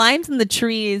it climbs in the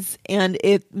trees and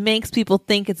it makes people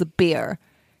think it's a bear.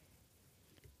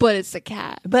 But it's a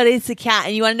cat. But it's a cat.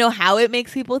 And you want to know how it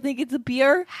makes people think it's a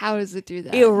beer? How does it do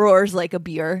that? It roars like a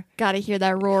beer. Gotta hear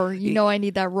that roar. You know I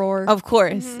need that roar. Of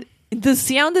course. Mm-hmm. The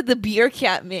sound that the beer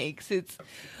cat makes, it's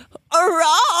a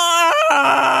roar.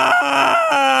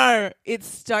 It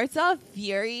starts off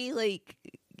very like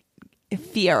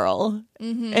feral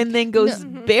and then goes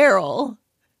barrel.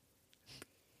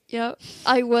 Yep.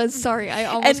 I was sorry. I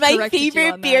almost And my corrected you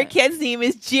favorite on beer that. cat's name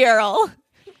is Gerald.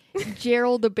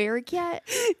 Gerald the bear cat.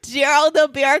 Gerald the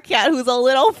bear cat, who's a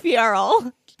little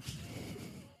feral.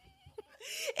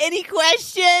 Any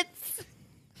questions?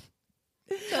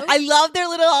 I love their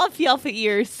little alfalfa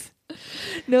ears.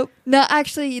 Nope. No,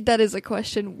 actually, that is a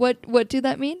question. What do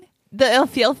that mean? The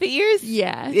alfalfa ears?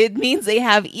 Yeah. It means they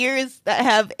have ears that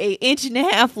have 1.5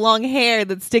 inch long hair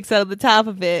that sticks out of the top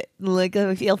of it, like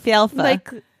a alfalfa.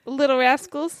 Little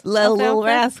Rascals. Little Alfalfa.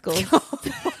 Rascals.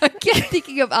 I kept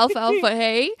thinking of alfalfa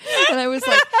hay, and I was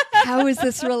like, how is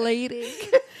this relating?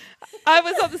 I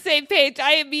was on the same page.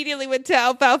 I immediately went to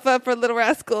Alfalfa for Little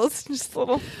Rascals. Just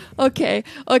little. Okay,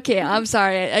 I'm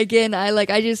sorry. Again,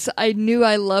 I knew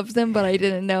I loved them, but I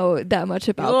didn't know that much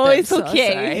about Oh, them. it's so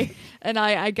okay. sorry. And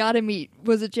I gotta meet,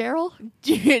 was it Gerald?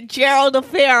 Gerald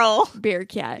O'Farrell.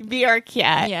 Bearcat.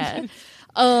 Bearcat. Yeah.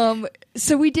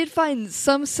 So we did find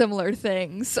some similar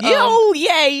things. Yo,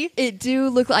 yay. It do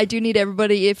look. I do need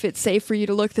everybody, if it's safe for you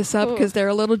to look this up, because they're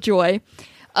a little joy.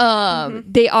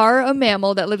 They are a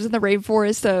mammal that lives in the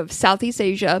rainforest of Southeast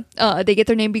Asia. They get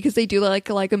their name because they do like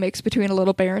a mix between a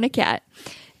little bear and a cat.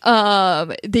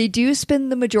 They do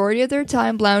spend the majority of their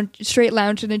time straight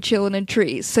lounging and chilling in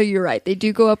trees. So you're right. They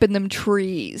do go up in them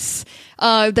trees.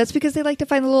 That's because they like to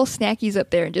find the little snackies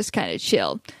up there and just kind of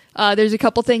chill. There's a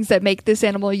couple things that make this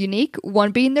animal unique.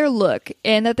 One being their look,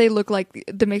 and that they look like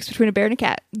the mix between a bear and a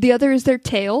cat. The other is their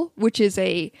tail, which is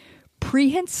a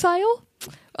prehensile,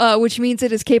 which means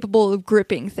it is capable of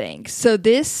gripping things. So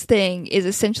this thing is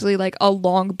essentially like a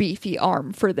long, beefy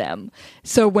arm for them.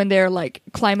 So when they're like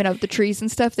climbing up the trees and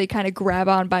stuff, they kind of grab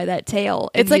on by that tail.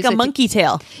 And It's like use a it monkey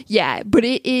tail. Yeah, but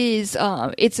it is,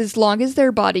 it's as long as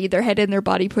their body, their head and their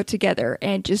body put together,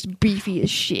 and just beefy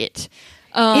as shit.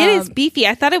 It is beefy.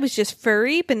 I thought it was just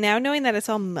furry, but now knowing that it's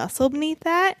all muscle beneath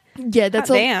that. Yeah, that's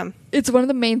damn. It's one of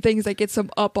the main things that gets them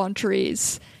up on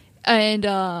trees. And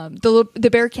the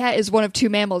bearcat is one of two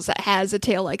mammals that has a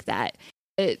tail like that.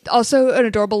 Also, an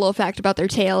adorable little fact about their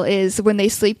tail is when they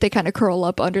sleep, they kind of curl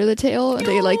up under the tail. And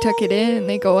they like tuck it in and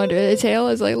they go under the tail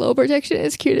as like little protection.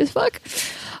 It's cute as fuck.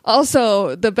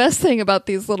 Also, the best thing about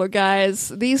these little guys,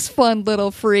 these fun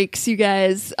little freaks, you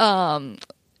guys,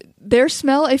 their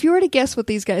smell, if you were to guess what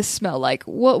these guys smell like,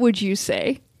 what would you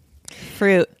say?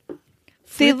 Fruit.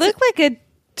 They look like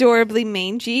adorably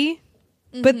mangy,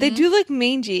 but they do look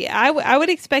mangy. I would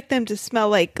expect them to smell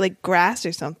like grass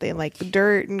or something, like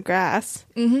dirt and grass.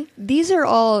 These are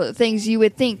all things you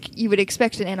would think you would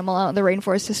expect an animal out in the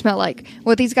rainforest to smell like.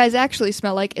 What these guys actually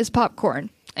smell like is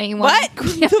popcorn. What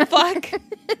the fuck?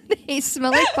 They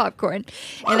smell like popcorn,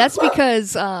 and that's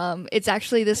because it's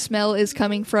actually the smell is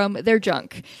coming from their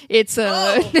junk. It's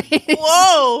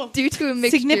Whoa. due to a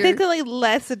mixture. Significantly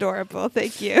less adorable.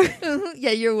 Thank you.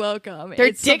 Yeah, you're welcome.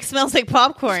 Their dick smells like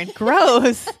popcorn.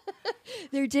 Gross.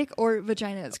 their dick or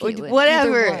vagina is Caitlin.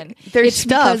 Whatever. Either one. Their It's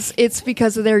stuff. it's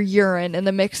because of their urine and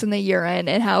the mix in the urine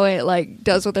and how it like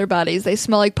does with their bodies. They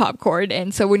smell like popcorn,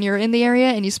 and so when you're in the area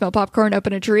and you smell popcorn up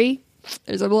in a tree,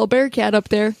 there's a little bear cat up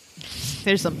there.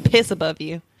 There's some piss above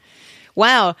you.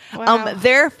 Wow. Wow.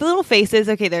 Their little faces,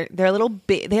 okay, they're a little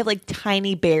bit, they have like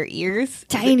tiny bear ears.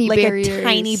 Tiny like bear a ears.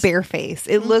 tiny bear face.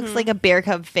 It looks like a bear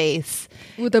cub face.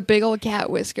 With the big old cat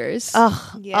whiskers.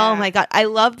 Oh, Yeah. oh my God. I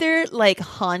love their like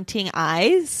haunting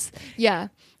eyes. Yeah.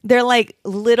 They're like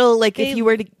little, like if you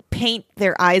were to paint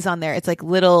their eyes on there, it's like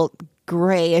little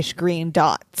grayish green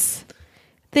dots.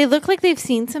 They look like they've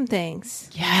seen some things.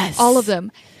 Yes. All of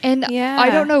them. And Yeah. I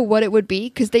don't know what it would be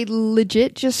because they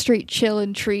legit just straight chill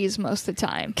in trees most of the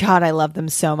time. God, I love them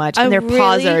so much. I And their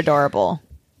paws really- are adorable.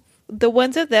 The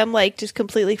ones of them like just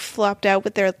completely flopped out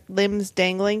with their limbs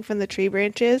dangling from the tree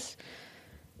branches.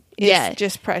 Is Yeah.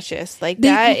 just precious. Like They-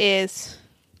 that is.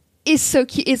 It's so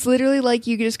cute. It's literally like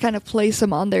you just kind of place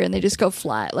them on there and they just go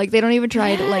flat. Like they don't even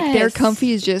try to, like their Yes.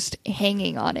 comfy is just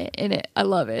hanging on it. And I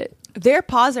love it. Their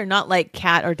paws are not like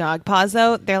cat or dog paws,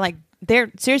 though.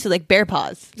 They're seriously like bear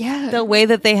paws. Yeah. The way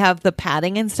that they have the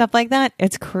padding and stuff like that,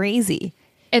 it's crazy.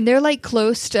 And they're like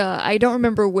close to, I don't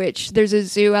remember which, there's a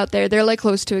zoo out there. They're like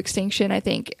close to extinction, I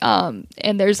think. And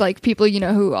there's like people, you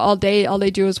know, who all they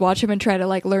do is watch them and try to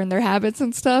like learn their habits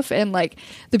and stuff. And like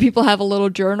the people have a little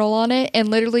journal on it. And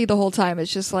literally the whole time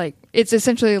it's just like, it's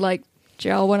essentially like,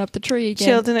 Gerald went up the tree again.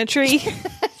 Chilled in a tree.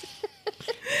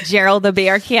 Gerald the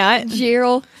bear cat.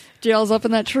 Gerald's up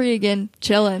in that tree again,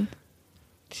 chilling.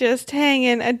 Just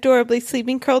hanging, adorably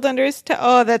sleeping, curled under his toe.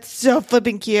 Oh, that's so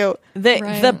flipping cute.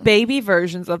 Right. The baby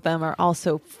versions of them are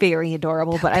also very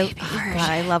adorable, but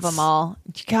I love them all.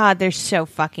 God, they're so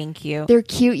fucking cute. They're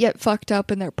cute yet fucked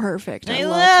up, and they're perfect. I, I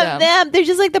love them. They're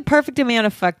just like the perfect amount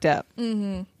of fucked up.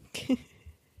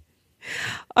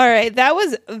 All right, that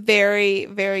was very,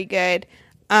 very good.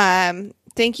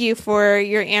 Thank you for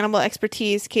your animal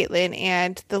expertise, Caitlin,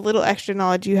 and the little extra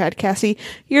knowledge you had, Cassie.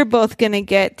 You're both going to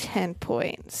get 10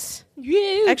 points.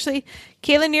 Yeah. Actually,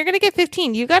 Caitlin, you're going to get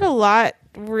 15. You got a lot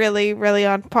really, really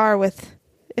on par with,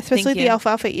 especially Thank the you.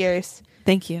 alfalfa ears.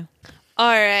 Thank you. All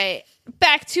right,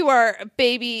 back to our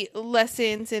baby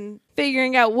lessons and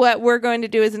figuring out what we're going to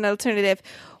do as an alternative.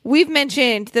 we've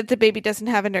mentioned that the baby doesn't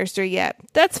have a nursery yet.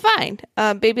 That's fine.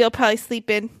 Baby will probably sleep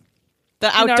in The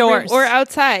in our room outdoors. or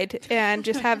outside and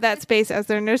just have that space as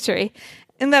their nursery,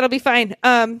 and that'll be fine.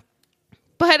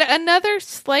 But another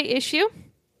slight issue: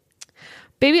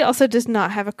 baby also does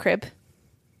not have a crib.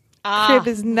 Crib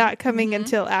is not coming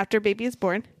until after baby is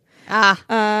born.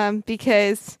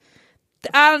 Because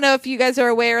I don't know if you guys are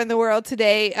aware, in the world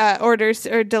today, orders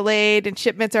are delayed and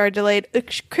shipments are delayed. The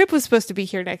crib was supposed to be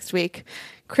here next week.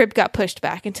 Crib got pushed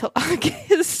back until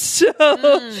August. So,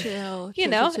 Chill.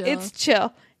 it's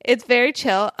chill. It's very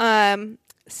chill.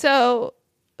 So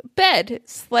bed,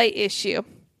 slight issue.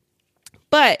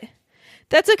 But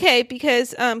that's okay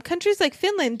because countries like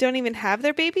Finland don't even have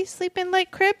their babies sleep in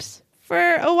like cribs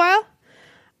for a while.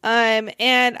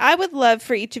 And I would love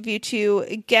for each of you to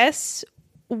guess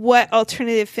what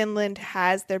alternative Finland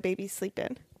has their babies sleep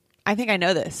in. I think I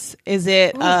know this. Is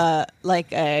it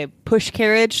like a push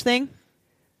carriage thing?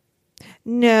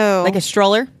 No. Like a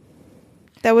stroller?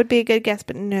 That would be a good guess,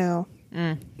 but no.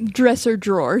 Dresser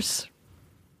drawers.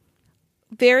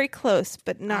 Very close,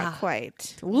 but not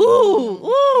quite.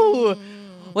 Ooh.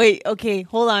 Wait, okay,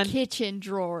 hold on. Kitchen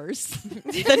drawers.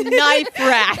 The knife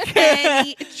rack.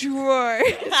 Any drawer.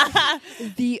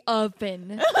 The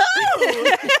oven.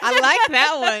 I like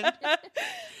that one.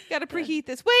 Gotta preheat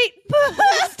this. Wait,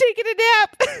 it's taking a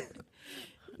nap.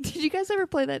 Did you guys ever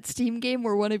play that Steam game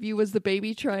where one of you was the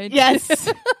baby trying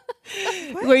Yes.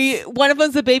 Where one of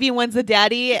them's the baby and one's the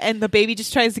daddy, and the baby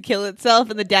just tries to kill itself,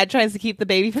 and the dad tries to keep the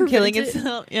baby from killing Prevent it.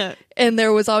 itself. Yeah. And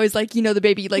there was always like, the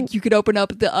baby, like you could open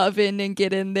up the oven and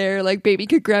get in there, like baby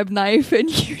could grab knife and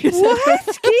you just What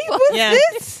game was Yeah.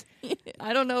 this?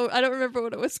 I don't know. I don't remember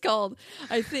what it was called.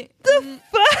 I think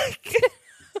Fuck.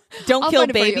 Don't I'll kill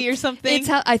find it for baby you. or something. It's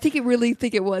how I think it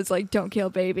was like don't kill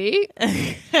baby.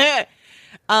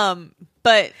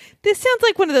 But This sounds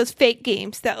like one of those fake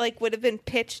games that like would have been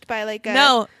pitched by like a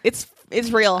no, it's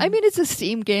real. I mean, it's a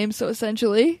Steam game, so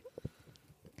essentially.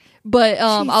 But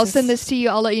I'll Jesus. send this to you.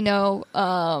 I'll let you know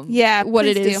Yeah, what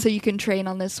it please is do. so you can train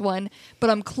on this one. But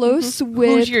I'm close with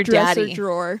Who's your dresser daddy?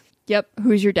 drawer. Yep.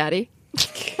 Who's your daddy?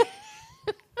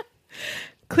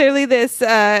 Clearly this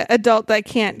adult that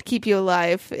can't keep you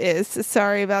alive is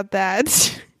sorry about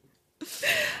that.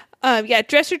 Yeah,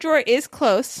 dresser drawer is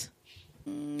close.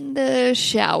 The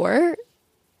shower.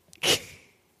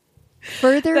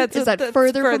 Further? Is that that's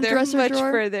further from dresser much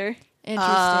drawer? further.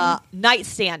 Interesting.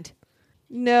 Nightstand.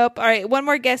 Nope. All right, one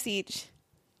more guess each.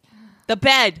 The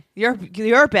bed. Your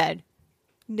bed.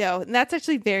 No, and that's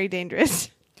actually very dangerous.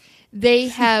 They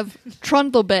have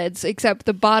trundle beds, except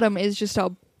the bottom is just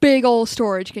a big old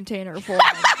storage container for them.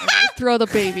 And they throw the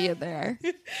baby in there.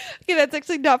 Okay, that's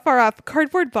actually not far off.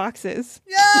 Cardboard boxes.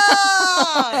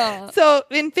 Yeah. So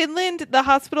in Finland, the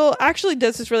hospital actually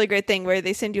does this really great thing where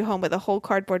they send you home with a whole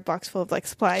cardboard box full of like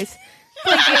supplies,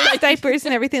 blankets, diapers,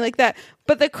 and everything like that.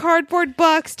 But the cardboard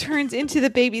box turns into the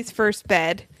baby's first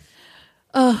bed.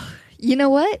 You know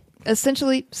what?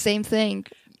 Essentially, same thing.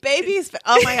 Babies.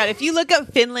 Oh my god! If you look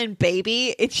up Finland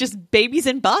baby, it's just babies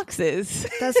in boxes.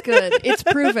 That's good. It's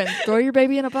proven. Throw your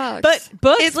baby in a box. But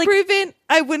books It's like proven.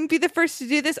 I wouldn't be the first to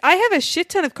do this. I have a shit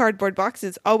ton of cardboard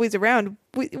boxes always around.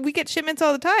 We get shipments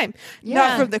all the time. Yeah.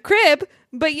 Not from the crib,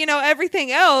 but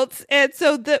everything else. And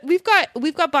so we've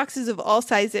got boxes of all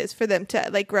sizes for them to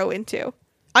like grow into.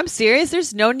 I'm serious.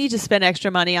 There's no need to spend extra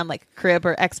money on like crib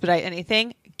or expedite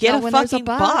anything. Get Not a when there's a fucking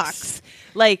box. box.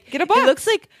 Like Get a box.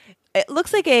 It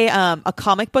looks like a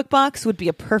comic book box would be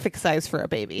a perfect size for a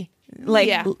baby. Like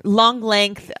Yeah. long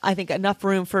length. I think enough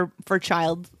room for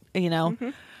child.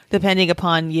 Depending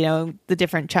upon the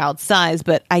different child's size.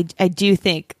 But I do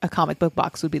think a comic book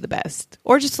box would be the best,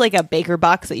 or just like a baker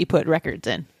box that you put records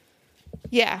in.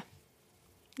 Yeah.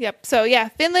 Yep. So yeah,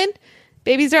 Finland,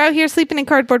 babies are out here sleeping in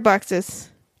cardboard boxes.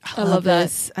 I love that.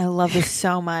 this. I love this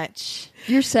so much.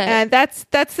 You're set. And that's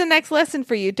the next lesson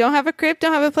for you. Don't have a crib,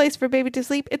 don't have a place for baby to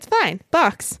sleep. It's fine.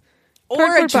 Box. Or a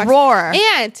Cardboard box. drawer.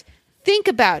 And think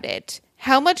about it.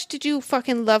 How much did you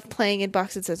fucking love playing in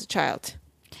boxes as a child?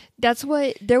 That's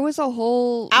what there was a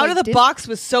whole Out like, of the box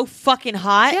was so fucking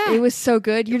hot. Yeah. It was so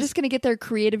good. You're just gonna get their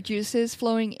creative juices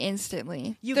flowing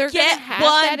instantly. You They're get gonna have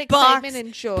one that box, excitement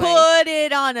and joy. put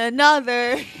it on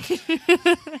another.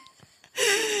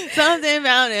 Something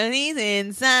about it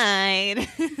inside.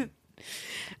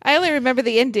 I only remember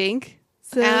the ending.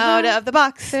 So Out of the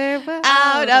box.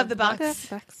 Out of the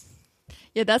box.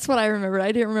 Yeah, that's what I remembered.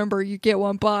 I didn't remember you get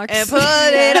one box. And put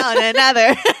it on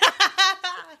another.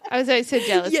 I was always so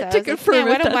jealous. Yeah, though. to I was like, confirm man,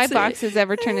 why if don't my that's it. boxes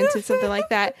ever turn into something like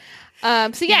that?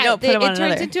 So yeah, No, put 'em on it turns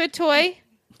another. into a toy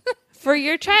for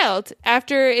your child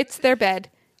after it's their bed,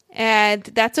 and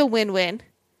that's a win-win.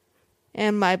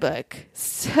 in my book.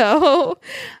 So,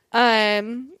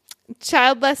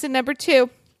 child lesson number 2,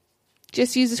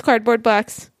 just use this cardboard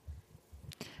box.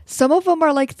 Some of them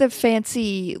are like the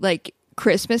fancy, like,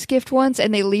 Christmas gift ones,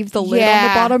 and they leave the lid on the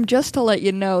Yeah. bottom just to let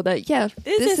you know that,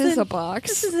 this is a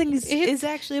box. This is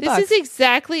actually a This box. is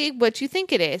exactly what you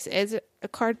think it is a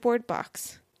cardboard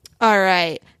box. All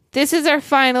right. This is our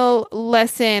final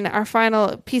lesson, our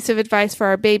final piece of advice for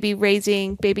our baby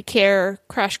raising, baby care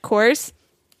crash course.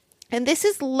 And this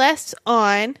is less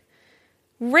on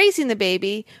raising the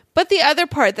baby, but the other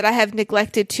part that I have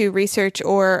neglected to research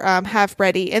or have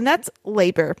ready, and that's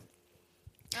labor.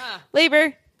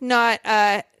 Labor, not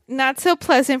so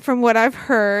pleasant from what I've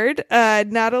heard.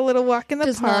 Not a little walk in the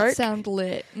Does park. not sound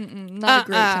lit. Not a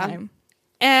great time.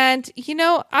 And,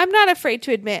 I'm not afraid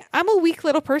to admit I'm a weak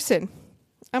little person.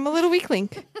 I'm a little weakling.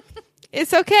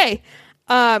 It's okay.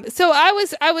 So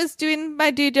I was doing my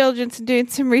due diligence and doing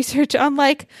some research on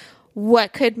like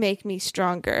what could make me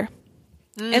stronger.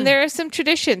 And there are some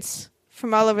traditions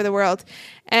from all over the world.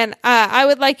 And I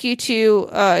would like you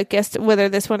to guess whether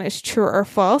this one is true or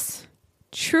false.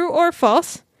 True or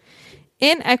false.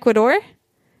 In Ecuador,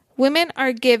 women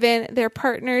are given their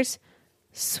partners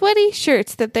sweaty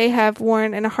shirts that they have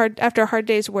worn after a hard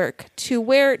day's work to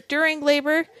wear during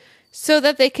labor so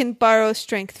that they can borrow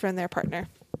strength from their partner.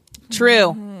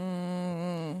 True.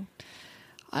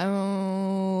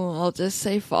 I'll just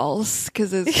say false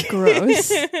because it's gross.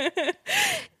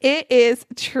 It is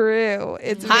true.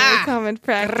 It's very common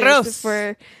practice Gross.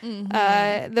 for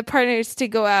the partners to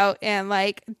go out and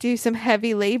like do some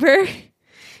heavy labor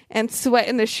and sweat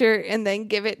in the shirt and then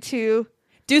give it to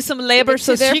Do some labor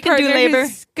so their she can do partner labor.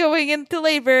 who's going into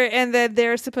labor, and then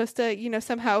they're supposed to,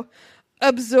 somehow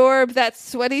absorb that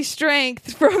sweaty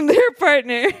strength from their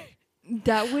partner.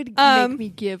 That would make me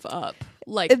give up.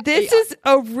 Like This is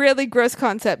a really gross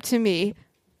concept to me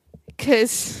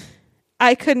because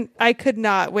I could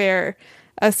not wear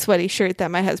a sweaty shirt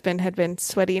that my husband had been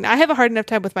sweating. I have a hard enough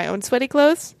time with my own sweaty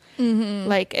clothes. Mm-hmm.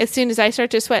 Like as soon as I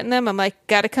start to sweat in them, I'm like,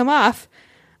 gotta come off.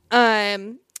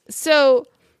 So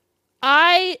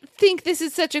I think this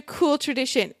is such a cool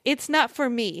tradition. It's not for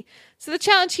me. So the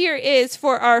challenge here is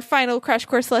for our final crash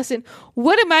course lesson.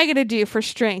 What am I going to do for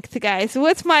strength, guys?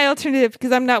 What's my alternative?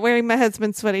 Because I'm not wearing my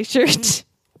husband's sweaty shirt.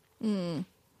 You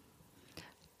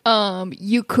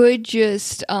could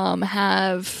just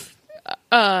have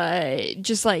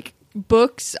just like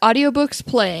audiobooks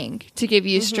playing to give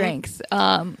you strength.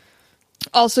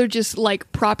 Also just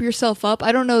like prop yourself up.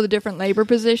 I don't know the different labor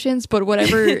positions, but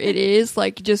whatever it is,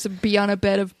 like just be on a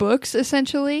bed of books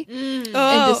essentially. And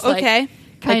just, like, okay.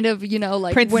 kind of,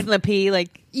 like Princess Lippy,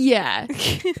 like yeah.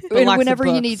 Lots And of whenever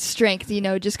you books. need strength,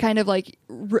 just kind of like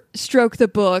stroke the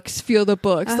books, feel the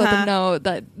books, let them know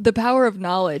that the power of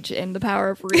knowledge and the power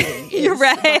of reading is You're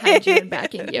right. behind you and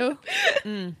backing you.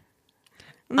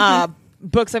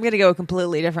 books. I'm going to go a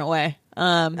completely different way.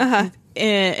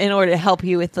 In order to help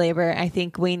you with labor, I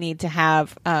think we need to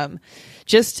have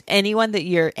just anyone that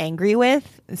you're angry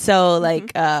with. So,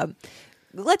 like,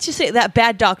 let's just say that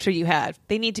bad doctor you had.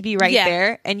 They need to be right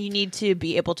there, and you need to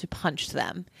be able to punch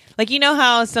them. Like, you know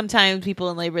how sometimes people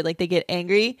in labor, like, they get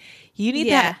angry? You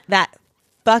need that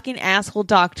fucking asshole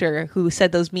doctor who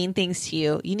said those mean things to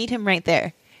you. You need him right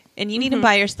there. And you need him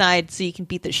by your side so you can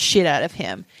beat the shit out of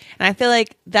him. And I feel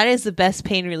like that is the best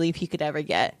pain relief you could ever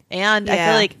get. And I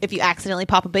feel like if you accidentally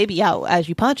pop a baby out as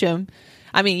you punch him,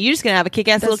 I mean, you're just going to have a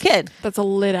kick-ass little kid. That's a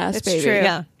lit ass That's baby. true.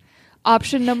 Yeah.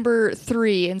 Option number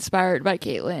 3, inspired by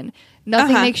Caitlin.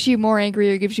 Nothing makes you more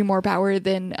angry or gives you more power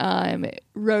than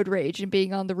road rage and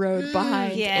being on the road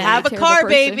behind. Have a terrible car, person.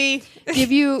 baby.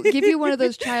 Give you one of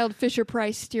those child Fisher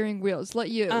Price steering wheels. Let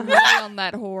you rely on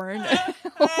that horn.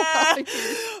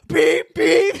 Beep,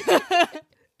 beep.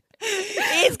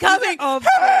 He's coming. All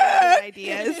good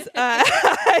ideas.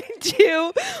 I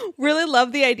do really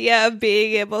love the idea of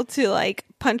being able to like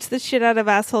punch the shit out of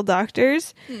asshole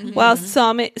doctors while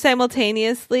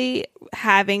simultaneously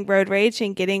having road rage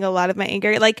and getting a lot of my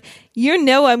anger. Like, I'm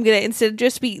gonna, instead of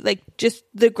just be like just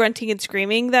the grunting and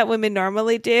screaming that women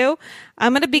normally do,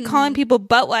 I'm gonna be calling people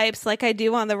butt wipes like I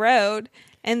do on the road.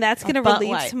 And that's going to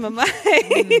relieve some of my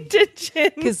tension.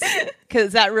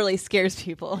 Because that really scares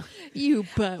people. You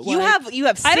butt You have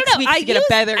 6 I weeks to get a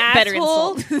better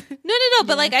insult. No.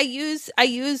 But like I use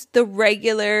the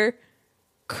regular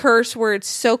curse words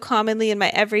so commonly in my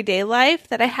everyday life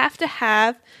that I have to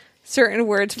have certain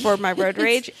words for my road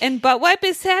rage. And butt wipe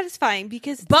is satisfying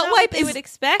because Butt wipe they is would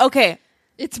expect. Okay.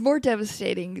 It's more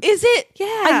devastating. Is it?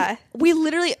 Yeah. We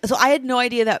literally. So I had no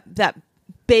idea that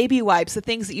baby wipes, the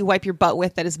things that you wipe your butt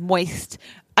with that is moist,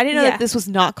 I didn't know Yeah. that this was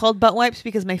not called butt wipes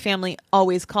because my family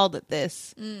always called it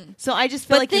this. So I just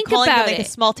feel But like you're think calling it about like a it.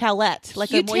 small towelette,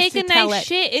 like you a take a moistened nice towelette.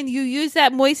 shit and you use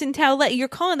that moistened towelette. You're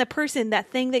calling the person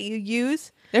that thing that you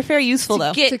use They're very useful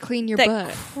though. get To clean your that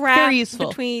butt. crap Very useful.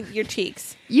 between your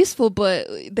cheeks. Useful, but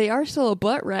they are still a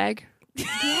butt rag. Yeah.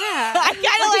 I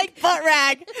kind of like butt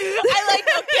rag.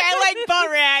 I like butt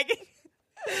rag.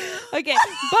 Okay,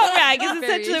 butt rag is Variation.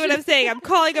 essentially what I'm saying. I'm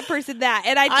calling a person that,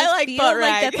 and I just like feel butt like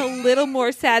rag. that's a little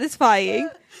more satisfying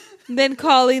than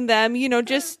calling them,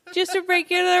 just a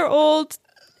regular old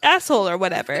asshole or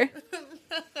whatever.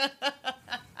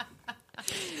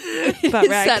 Butt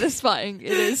rag. Satisfying.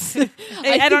 It is. I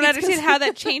think don't it's understand how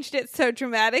that changed it so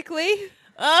dramatically,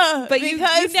 but But you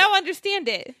because now understand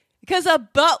it. because a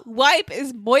butt wipe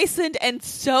is moistened and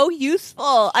so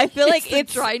useful. I feel like the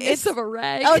it's dryness of a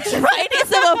rag. Oh, dryness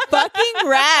of a fucking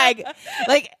rag.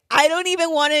 Like I don't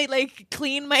even want to like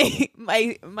clean my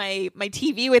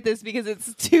TV with this because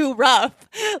it's too rough.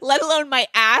 Let alone my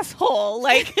asshole.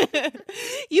 Like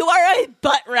you are a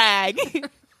butt rag.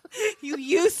 You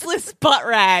useless butt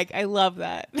rag. I love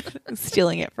that. I'm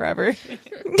stealing it forever.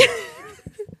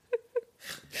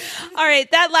 All right,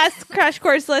 that last crash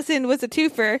course lesson was a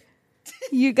twofer.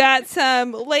 You got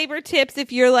some labor tips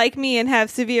if you're like me and have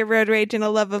severe road rage and a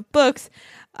love of books.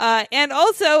 And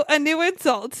also a new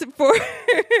insult for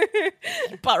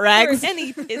Butt rags.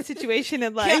 any situation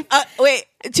in life. Wait,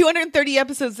 230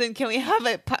 episodes in. Can we have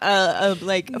it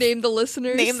like Name the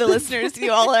listeners. name the listeners?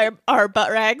 You all are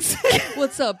butt rags.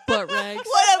 What's up, butt rags?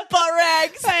 What up, butt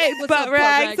rags? Hey, What's butt up, butt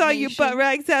rags, rag all you nation? butt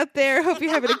rags out there. Hope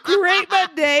you're having a great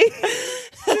Monday.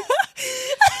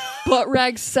 Butt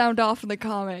rags sound off in the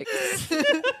comics.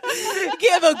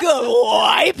 Give a good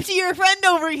wipe to your friend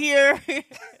over here.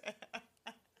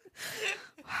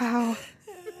 Wow.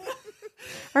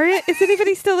 Is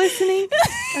anybody still listening?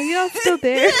 Are you all still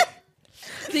there?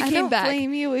 They I came don't back.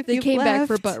 blame you if They you came back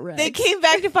for left. butt rags. They came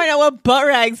back to find out what butt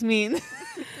rags mean.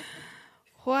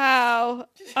 Wow.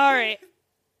 All right.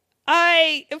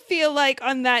 I feel like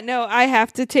on that note, I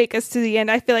have to take us to the end.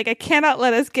 I feel like I cannot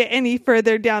let us get any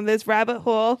further down this rabbit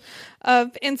hole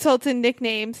of insults and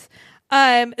nicknames.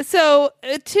 So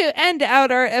to end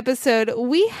out our episode,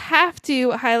 we have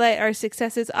to highlight our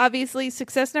successes. Obviously,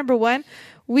 success number one,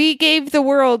 we gave the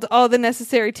world all the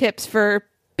necessary tips for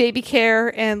baby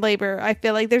care and labor. I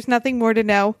feel like there's nothing more to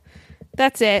know.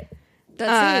 That's it.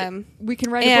 That's it. We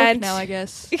can write a and- book now, I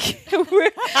guess.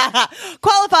 We're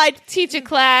Qualified. teach a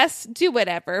class, do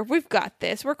whatever. We've got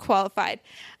this. We're qualified.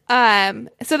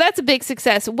 So that's a big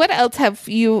success. What else have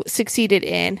you succeeded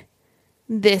in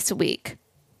this week?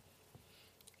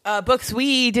 Books.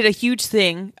 We did a huge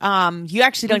thing. You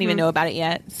actually don't even know about it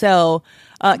yet. So,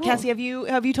 Cassie, have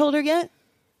you told her yet?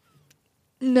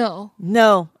 No.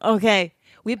 No. Okay.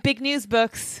 We have big news,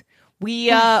 Books.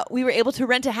 We were able to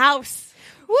rent a house.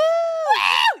 Woo!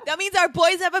 That means our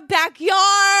boys have a backyard.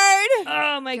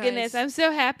 Oh my Guys. goodness. I'm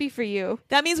so happy for you.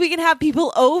 That means we can have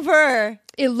people over.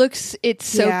 It's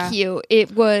so Yeah. cute.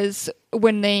 It was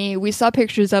when we saw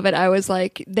pictures of it, I was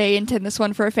like, they intend this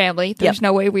one for a family. There's Yep.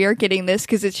 no way we are getting this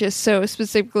because it's just so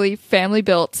specifically family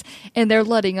built. And they're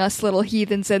letting us little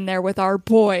heathens in there with our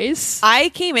boys. I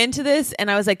came into this and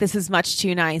I was like, this is much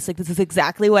too nice. Like, this is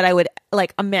exactly what I would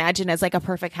like imagine as like a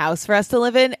perfect house for us to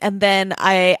live in. And then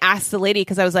I asked the lady,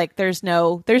 because I was like, there's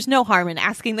no harm in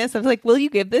asking this. I was like, will you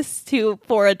give this to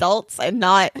 4 adults and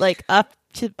not like up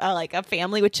to like a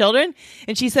family with children?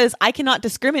 And she says, I cannot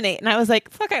discriminate. And I was like,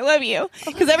 fuck, I love you,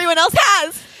 because everyone else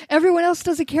has. Everyone else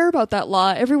doesn't care about that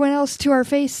law. Everyone else to our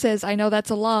face says, I know that's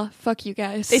a law. Fuck you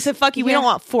guys. They said, fuck you, we Yeah. don't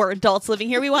want 4 adults living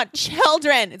here, we want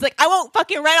children. It's like, I won't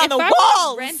fucking rent on the If I would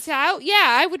walls. rent out,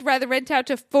 I would rather rent out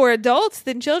to 4 adults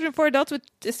than children. 4 adults with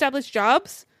established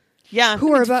jobs. Yeah.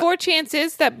 who are about 4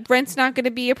 chances that rent's not going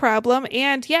to be a problem.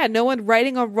 And no one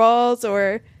writing on walls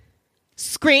or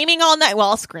Screaming all night. Well,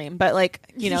 I'll scream, but like,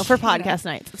 for podcast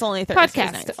nights. It's only Thursday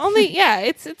podcast. nights. Only,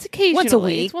 it's occasionally. Once a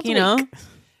week, It's once you a know. week.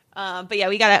 But yeah,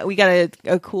 we got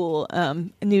a cool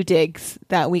new digs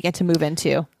that we get to move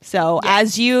into. So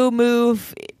as you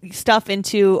move stuff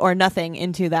into or nothing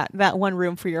into that one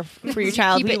room for your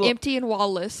child, keep we it will, empty and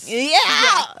wallless.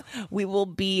 we will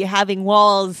be having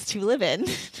walls to live in.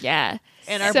 Yeah.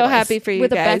 And our So boys. happy for you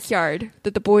With a guys. backyard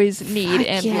that the boys need Fuck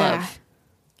and yeah. love.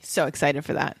 So excited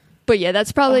for that. But yeah,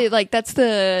 that's probably that's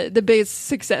the biggest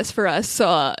success for us.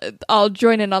 So I'll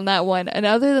join in on that one. And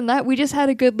other than that, we just had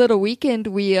a good little weekend.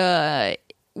 We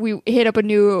hit up a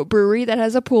new brewery that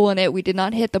has a pool in it. We did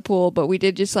not hit the pool, but we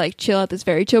did just like chill at this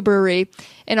very chill brewery.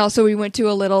 And also we went to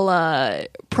a little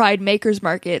Pride Makers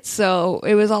Market. So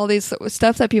it was all these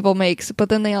stuff that people make, but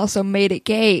then they also made it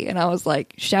gay. And I was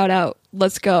like, shout out,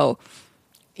 let's go.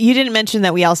 You didn't mention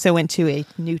that we also went to a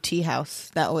new tea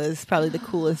house. That was probably the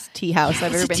coolest tea house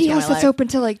I've ever It's a been tea to in my house that's life. open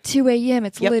till like 2 a.m.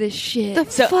 It's Yep. lit as shit. The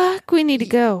fuck? We need to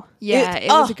go. Yeah, It- it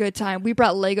was oh. a good time. We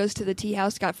brought Legos to the tea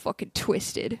house, got fucking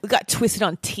twisted. We got twisted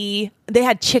on tea. They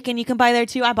had chicken you can buy there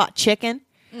too. I bought chicken.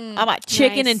 I bought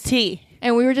chicken nice. and tea.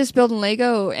 And we were just building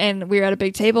Lego, and we were at a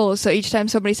big table. So each time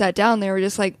somebody sat down, they were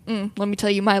just like, let me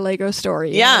tell you my Lego story.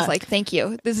 And Yeah. I was like, thank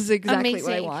you. This is exactly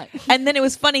what I Amazing. want. And then it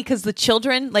was funny because the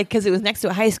children, like, because it was next to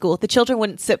a high school, the children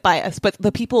wouldn't sit by us, but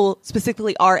the people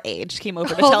specifically our age came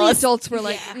over to All tell the us, adults were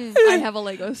like, I have a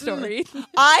Lego story.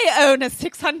 I own a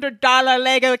 $600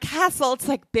 Lego castle. It's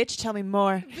like, bitch, tell me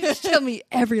more. Tell me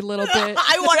every little bit.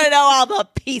 I want to know all the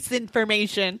piece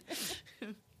information.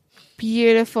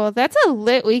 Beautiful. That's a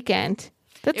lit weekend.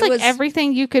 That's It like was-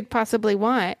 everything you could possibly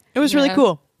want. It was really Yeah.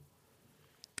 cool.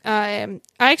 I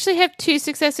actually have 2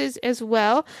 successes as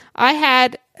well. I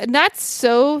had not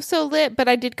so lit, but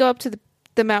I did go up to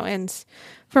the mountains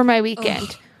for my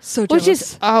weekend, So jealous. which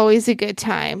is always a good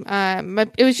time.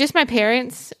 It was just my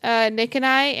parents, Nick and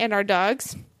I, and our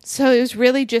dogs. So it was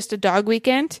really just a dog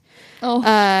weekend. Oh.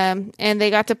 And they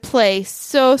got to play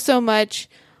so much.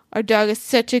 Our dog is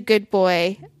such a good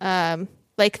boy.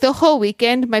 Like the whole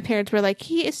weekend, my parents were like,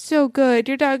 he is so good.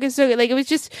 Your dog is so good. Like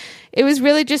it was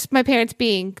really just my parents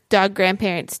being dog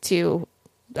grandparents to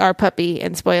our puppy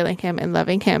and spoiling him and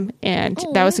loving him. And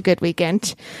that was a good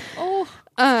weekend. Oh.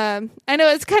 I know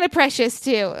it's kind of precious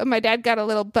too. My dad got a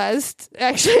little buzzed,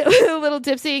 actually a little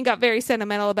tipsy, and got very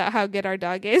sentimental about how good our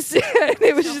dog is. And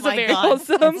it was just a my very God.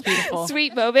 wholesome, That's beautiful.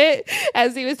 sweet moment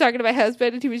as he was talking to my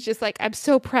husband, and he was just like, "I'm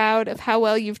so proud of how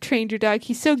well you've trained your dog.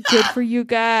 He's so good for you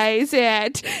guys,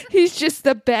 and he's just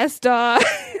the best dog."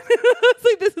 I was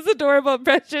like, "This is adorable and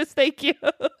precious. Thank you."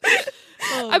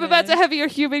 I'm about to have your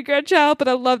human grandchild, but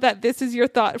I love that this is your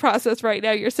thought process right now.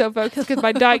 You're so focused because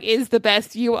my dog is the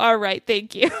best. You are right.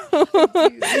 Thank you.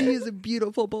 He's a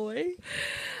beautiful boy.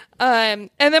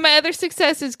 And then my other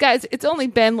success is, guys, it's only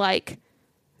been like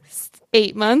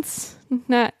 8 months.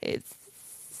 It's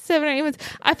 7 or 8 months.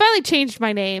 I finally changed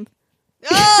my name.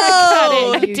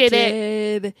 Oh! I did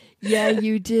it. it. Yeah,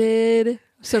 you did.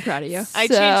 So proud of you. I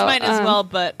So, changed mine as well,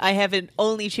 but I haven't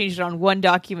only changed it on one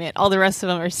document. All the rest of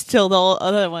them are still the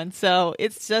other one. So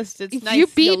it's nice. You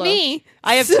beat YOLO. me.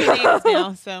 I have 2 names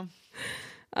now, so.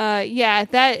 Yeah,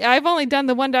 that I've only done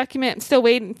the one document. I'm still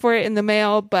waiting for it in the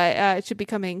mail, but it should be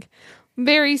coming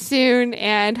very soon.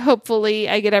 And hopefully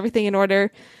I get everything in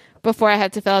order before I have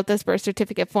to fill out those birth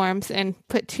certificate forms and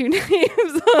put 2 names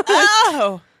on.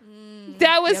 Oh!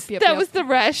 That was Yep. that was the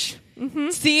rush.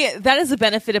 See, that is the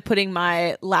benefit of putting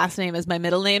my last name as my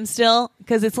middle name still,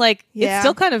 because it's like, Yeah. it's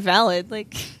still kind of valid.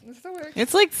 Like,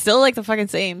 it's like still like the fucking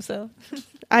same, so.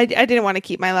 I didn't want to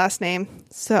keep my last name,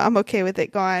 so I'm okay with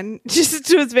it gone.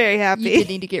 Just was very You happy. did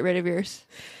need to get rid of yours.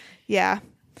 Yeah.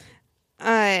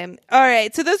 All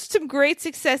right. So those are some great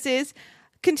successes.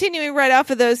 Continuing right off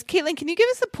of those, Caitlin, can you give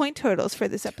us the point totals for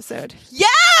this episode?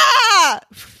 Yeah!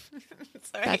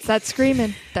 Sorry. That's that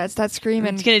screaming. That's that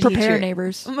screaming. It's gonna Prepare, teach her-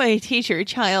 neighbors. My teacher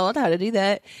child how to do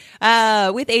that.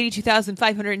 With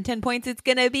 82,510 points, it's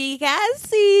going to be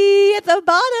Cassie at the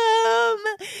bottom.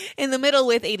 In the middle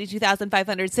with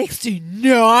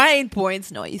 82,569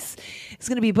 points. Nice. It's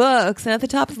going to be Books. And at the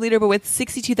top of the leaderboard with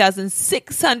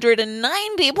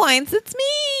 62,690 points, it's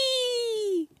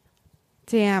me.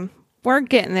 Damn. We're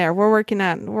getting there. We're working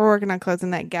on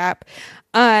closing that gap.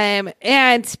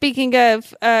 And speaking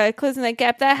of closing that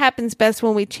gap, that happens best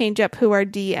when we change up who our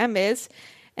DM is.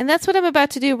 And that's what I'm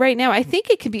about to do right now. I think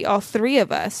it could be all 3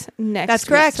 of us next That's week.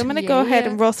 correct. So I'm going to go ahead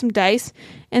and roll some dice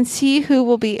and see who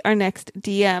will be our next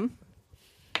DM.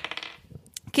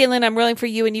 Caitlin, I'm rolling for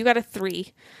you, and you got a 3.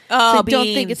 So Oh, I don't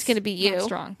think beans. it's going to be you. Not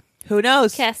strong. Who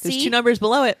knows? Cassie? There's 2 numbers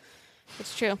below it.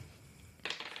 It's true.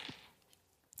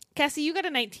 Cassie, you got a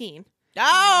 19.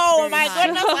 Oh, Very my high.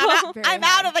 goodness. Very I'm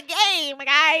high. out of the game,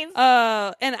 guys.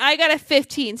 And I got a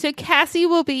 15. So Cassie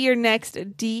will be your next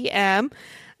DM.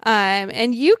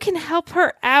 And you can help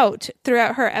her out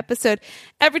throughout her episode.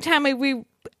 Every time we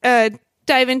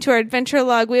dive into our adventure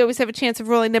log, we always have a chance of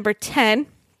rolling number 10.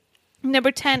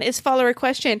 Number 10 is follower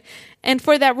question. And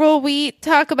for that role, we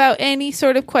talk about any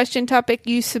sort of question topic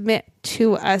you submit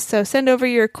to us. So send over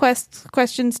your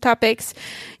questions, topics.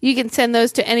 You can send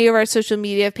those to any of our social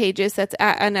media pages. That's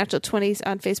at Unnatural 20s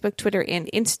on Facebook, Twitter, and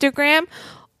Instagram.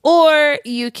 Or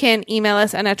you can email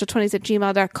us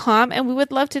unnatural20s@gmail.com, and we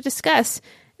would love to discuss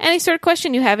any sort of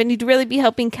question you have. And you'd really be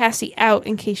helping Cassie out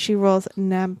in case she rolls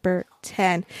number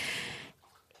 10.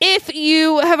 If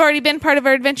you have already been part of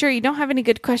our adventure, you don't have any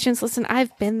good questions, listen,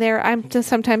 I've been there. I'm just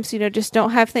sometimes, just don't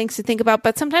have things to think about,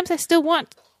 but sometimes I still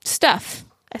want stuff.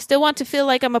 I still want to feel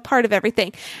like I'm a part of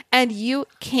everything. And you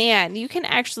can. You can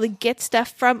actually get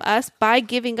stuff from us by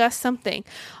giving us something.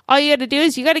 All you got to do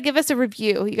is you got to give us a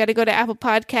review. You got to go to Apple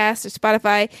Podcasts or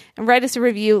Spotify and write us a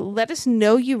review. Let us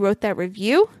know you wrote that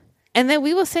review, and then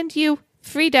we will send you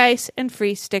free dice and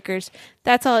free stickers.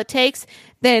 That's all it takes.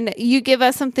 Then you give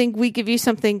us something, we give you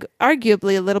something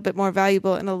arguably a little bit more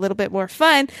valuable and a little bit more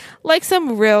fun, like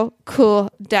some real cool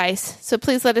dice. So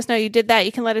please let us know you did that.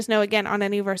 You can let us know again on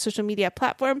any of our social media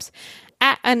platforms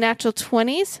at Unnatural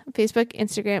 20s, Facebook,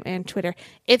 Instagram, and Twitter.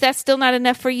 If that's still not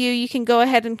enough for you, you can go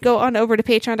ahead and go on over to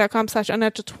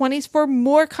patreon.com/unnatural20s for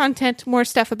more content, more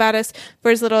stuff about us.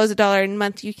 For as little as $1 a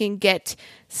month, you can get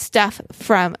stuff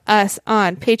from us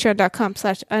on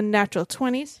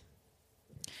patreon.com/unnatural20s.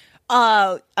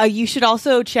 You should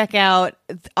also check out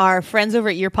our friends over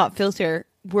at Your Pop Filter.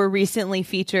 Were recently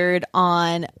featured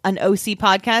on an OC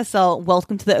podcast, so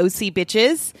welcome to the OC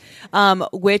bitches,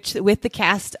 which with the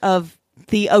cast of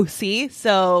the OC.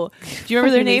 So do you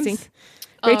remember their names?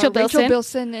 Rachel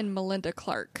Bilson and Melinda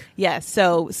Clark. Yes.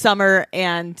 So Summer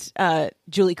and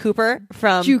Julie Cooper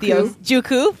from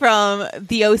Juku from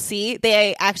the OC.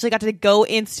 They actually got to go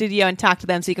in studio and talk to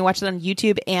them, so you can watch it on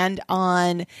YouTube and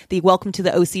on the Welcome to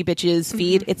the OC Bitches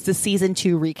feed. It's the season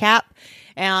 2 recap.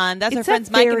 And that's our friends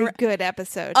Mike and good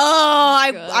episode. Oh,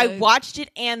 I watched it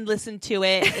and listened to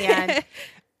it, and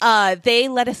they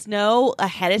let us know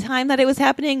ahead of time that it was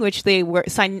happening, which they were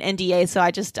signed an NDA, so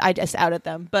I just outed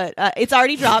them. But it's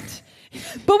already dropped.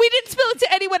 But we didn't spill it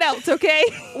to anyone else, okay?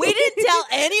 We didn't tell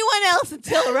anyone else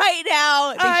until right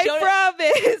now. I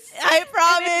promise.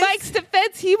 promise. And in Mike's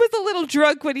defense, he was a little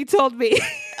drunk when he told me.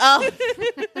 Oh.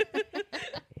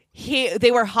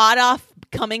 They were hot off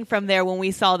coming from there when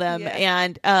we saw them,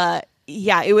 and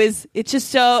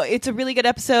it's a really good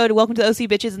episode. Welcome to the OC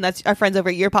Bitches, and that's our friends over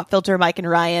at Your Pop Filter, Mike and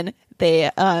Ryan. They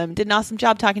did an awesome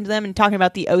job talking to them and talking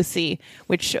about the OC,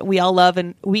 which we all love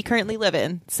and we currently live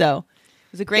in. So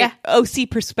it was a great OC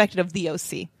perspective of the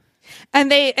OC.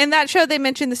 And in that show they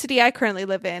mentioned the city I currently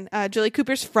live in. Julie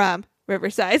Cooper's from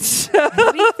Riverside. So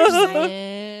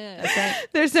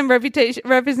there's some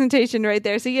representation right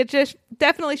there. So you just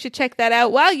definitely should check that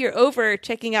out. While you're over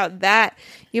checking out that,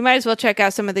 you might as well check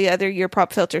out some of the other Your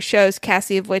Pop Filter shows,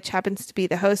 Cassie of which happens to be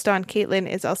the host on. Caitlin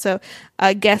is also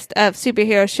a guest of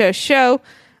Superhero Show.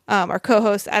 Our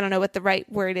co-host, I don't know what the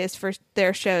right word is for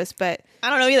their shows, but I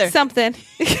don't know either. Something.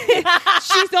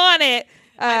 She's on it.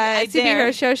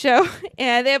 Superhero Show.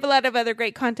 And they have a lot of other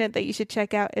great content that you should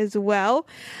check out as well.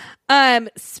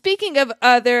 Speaking of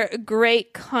other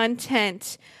great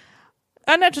content,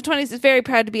 Unnatural 20s is very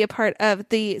proud to be a part of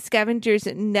the Scavengers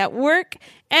Network.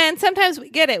 And sometimes we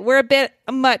get it. We're a bit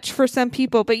much for some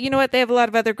people, but you know what? They have a lot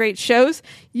of other great shows.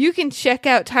 You can check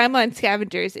out Timeline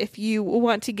Scavengers if you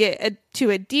want to get to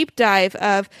a deep dive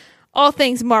of all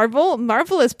things Marvel.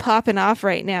 Marvel is popping off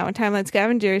right now, and Timeline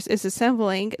Scavengers is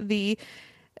assembling the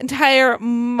entire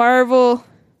Marvel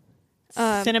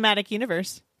cinematic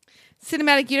universe.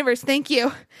 Thank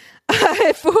you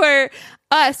for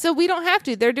us. So we don't have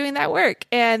to. They're doing that work,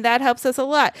 and that helps us a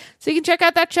lot. So you can check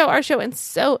out that show, our show, and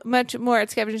so much more at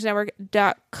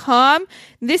scavengersnetwork.com.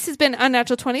 This has been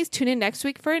Unnatural 20s. Tune in next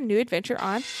week for a new adventure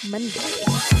on Monday.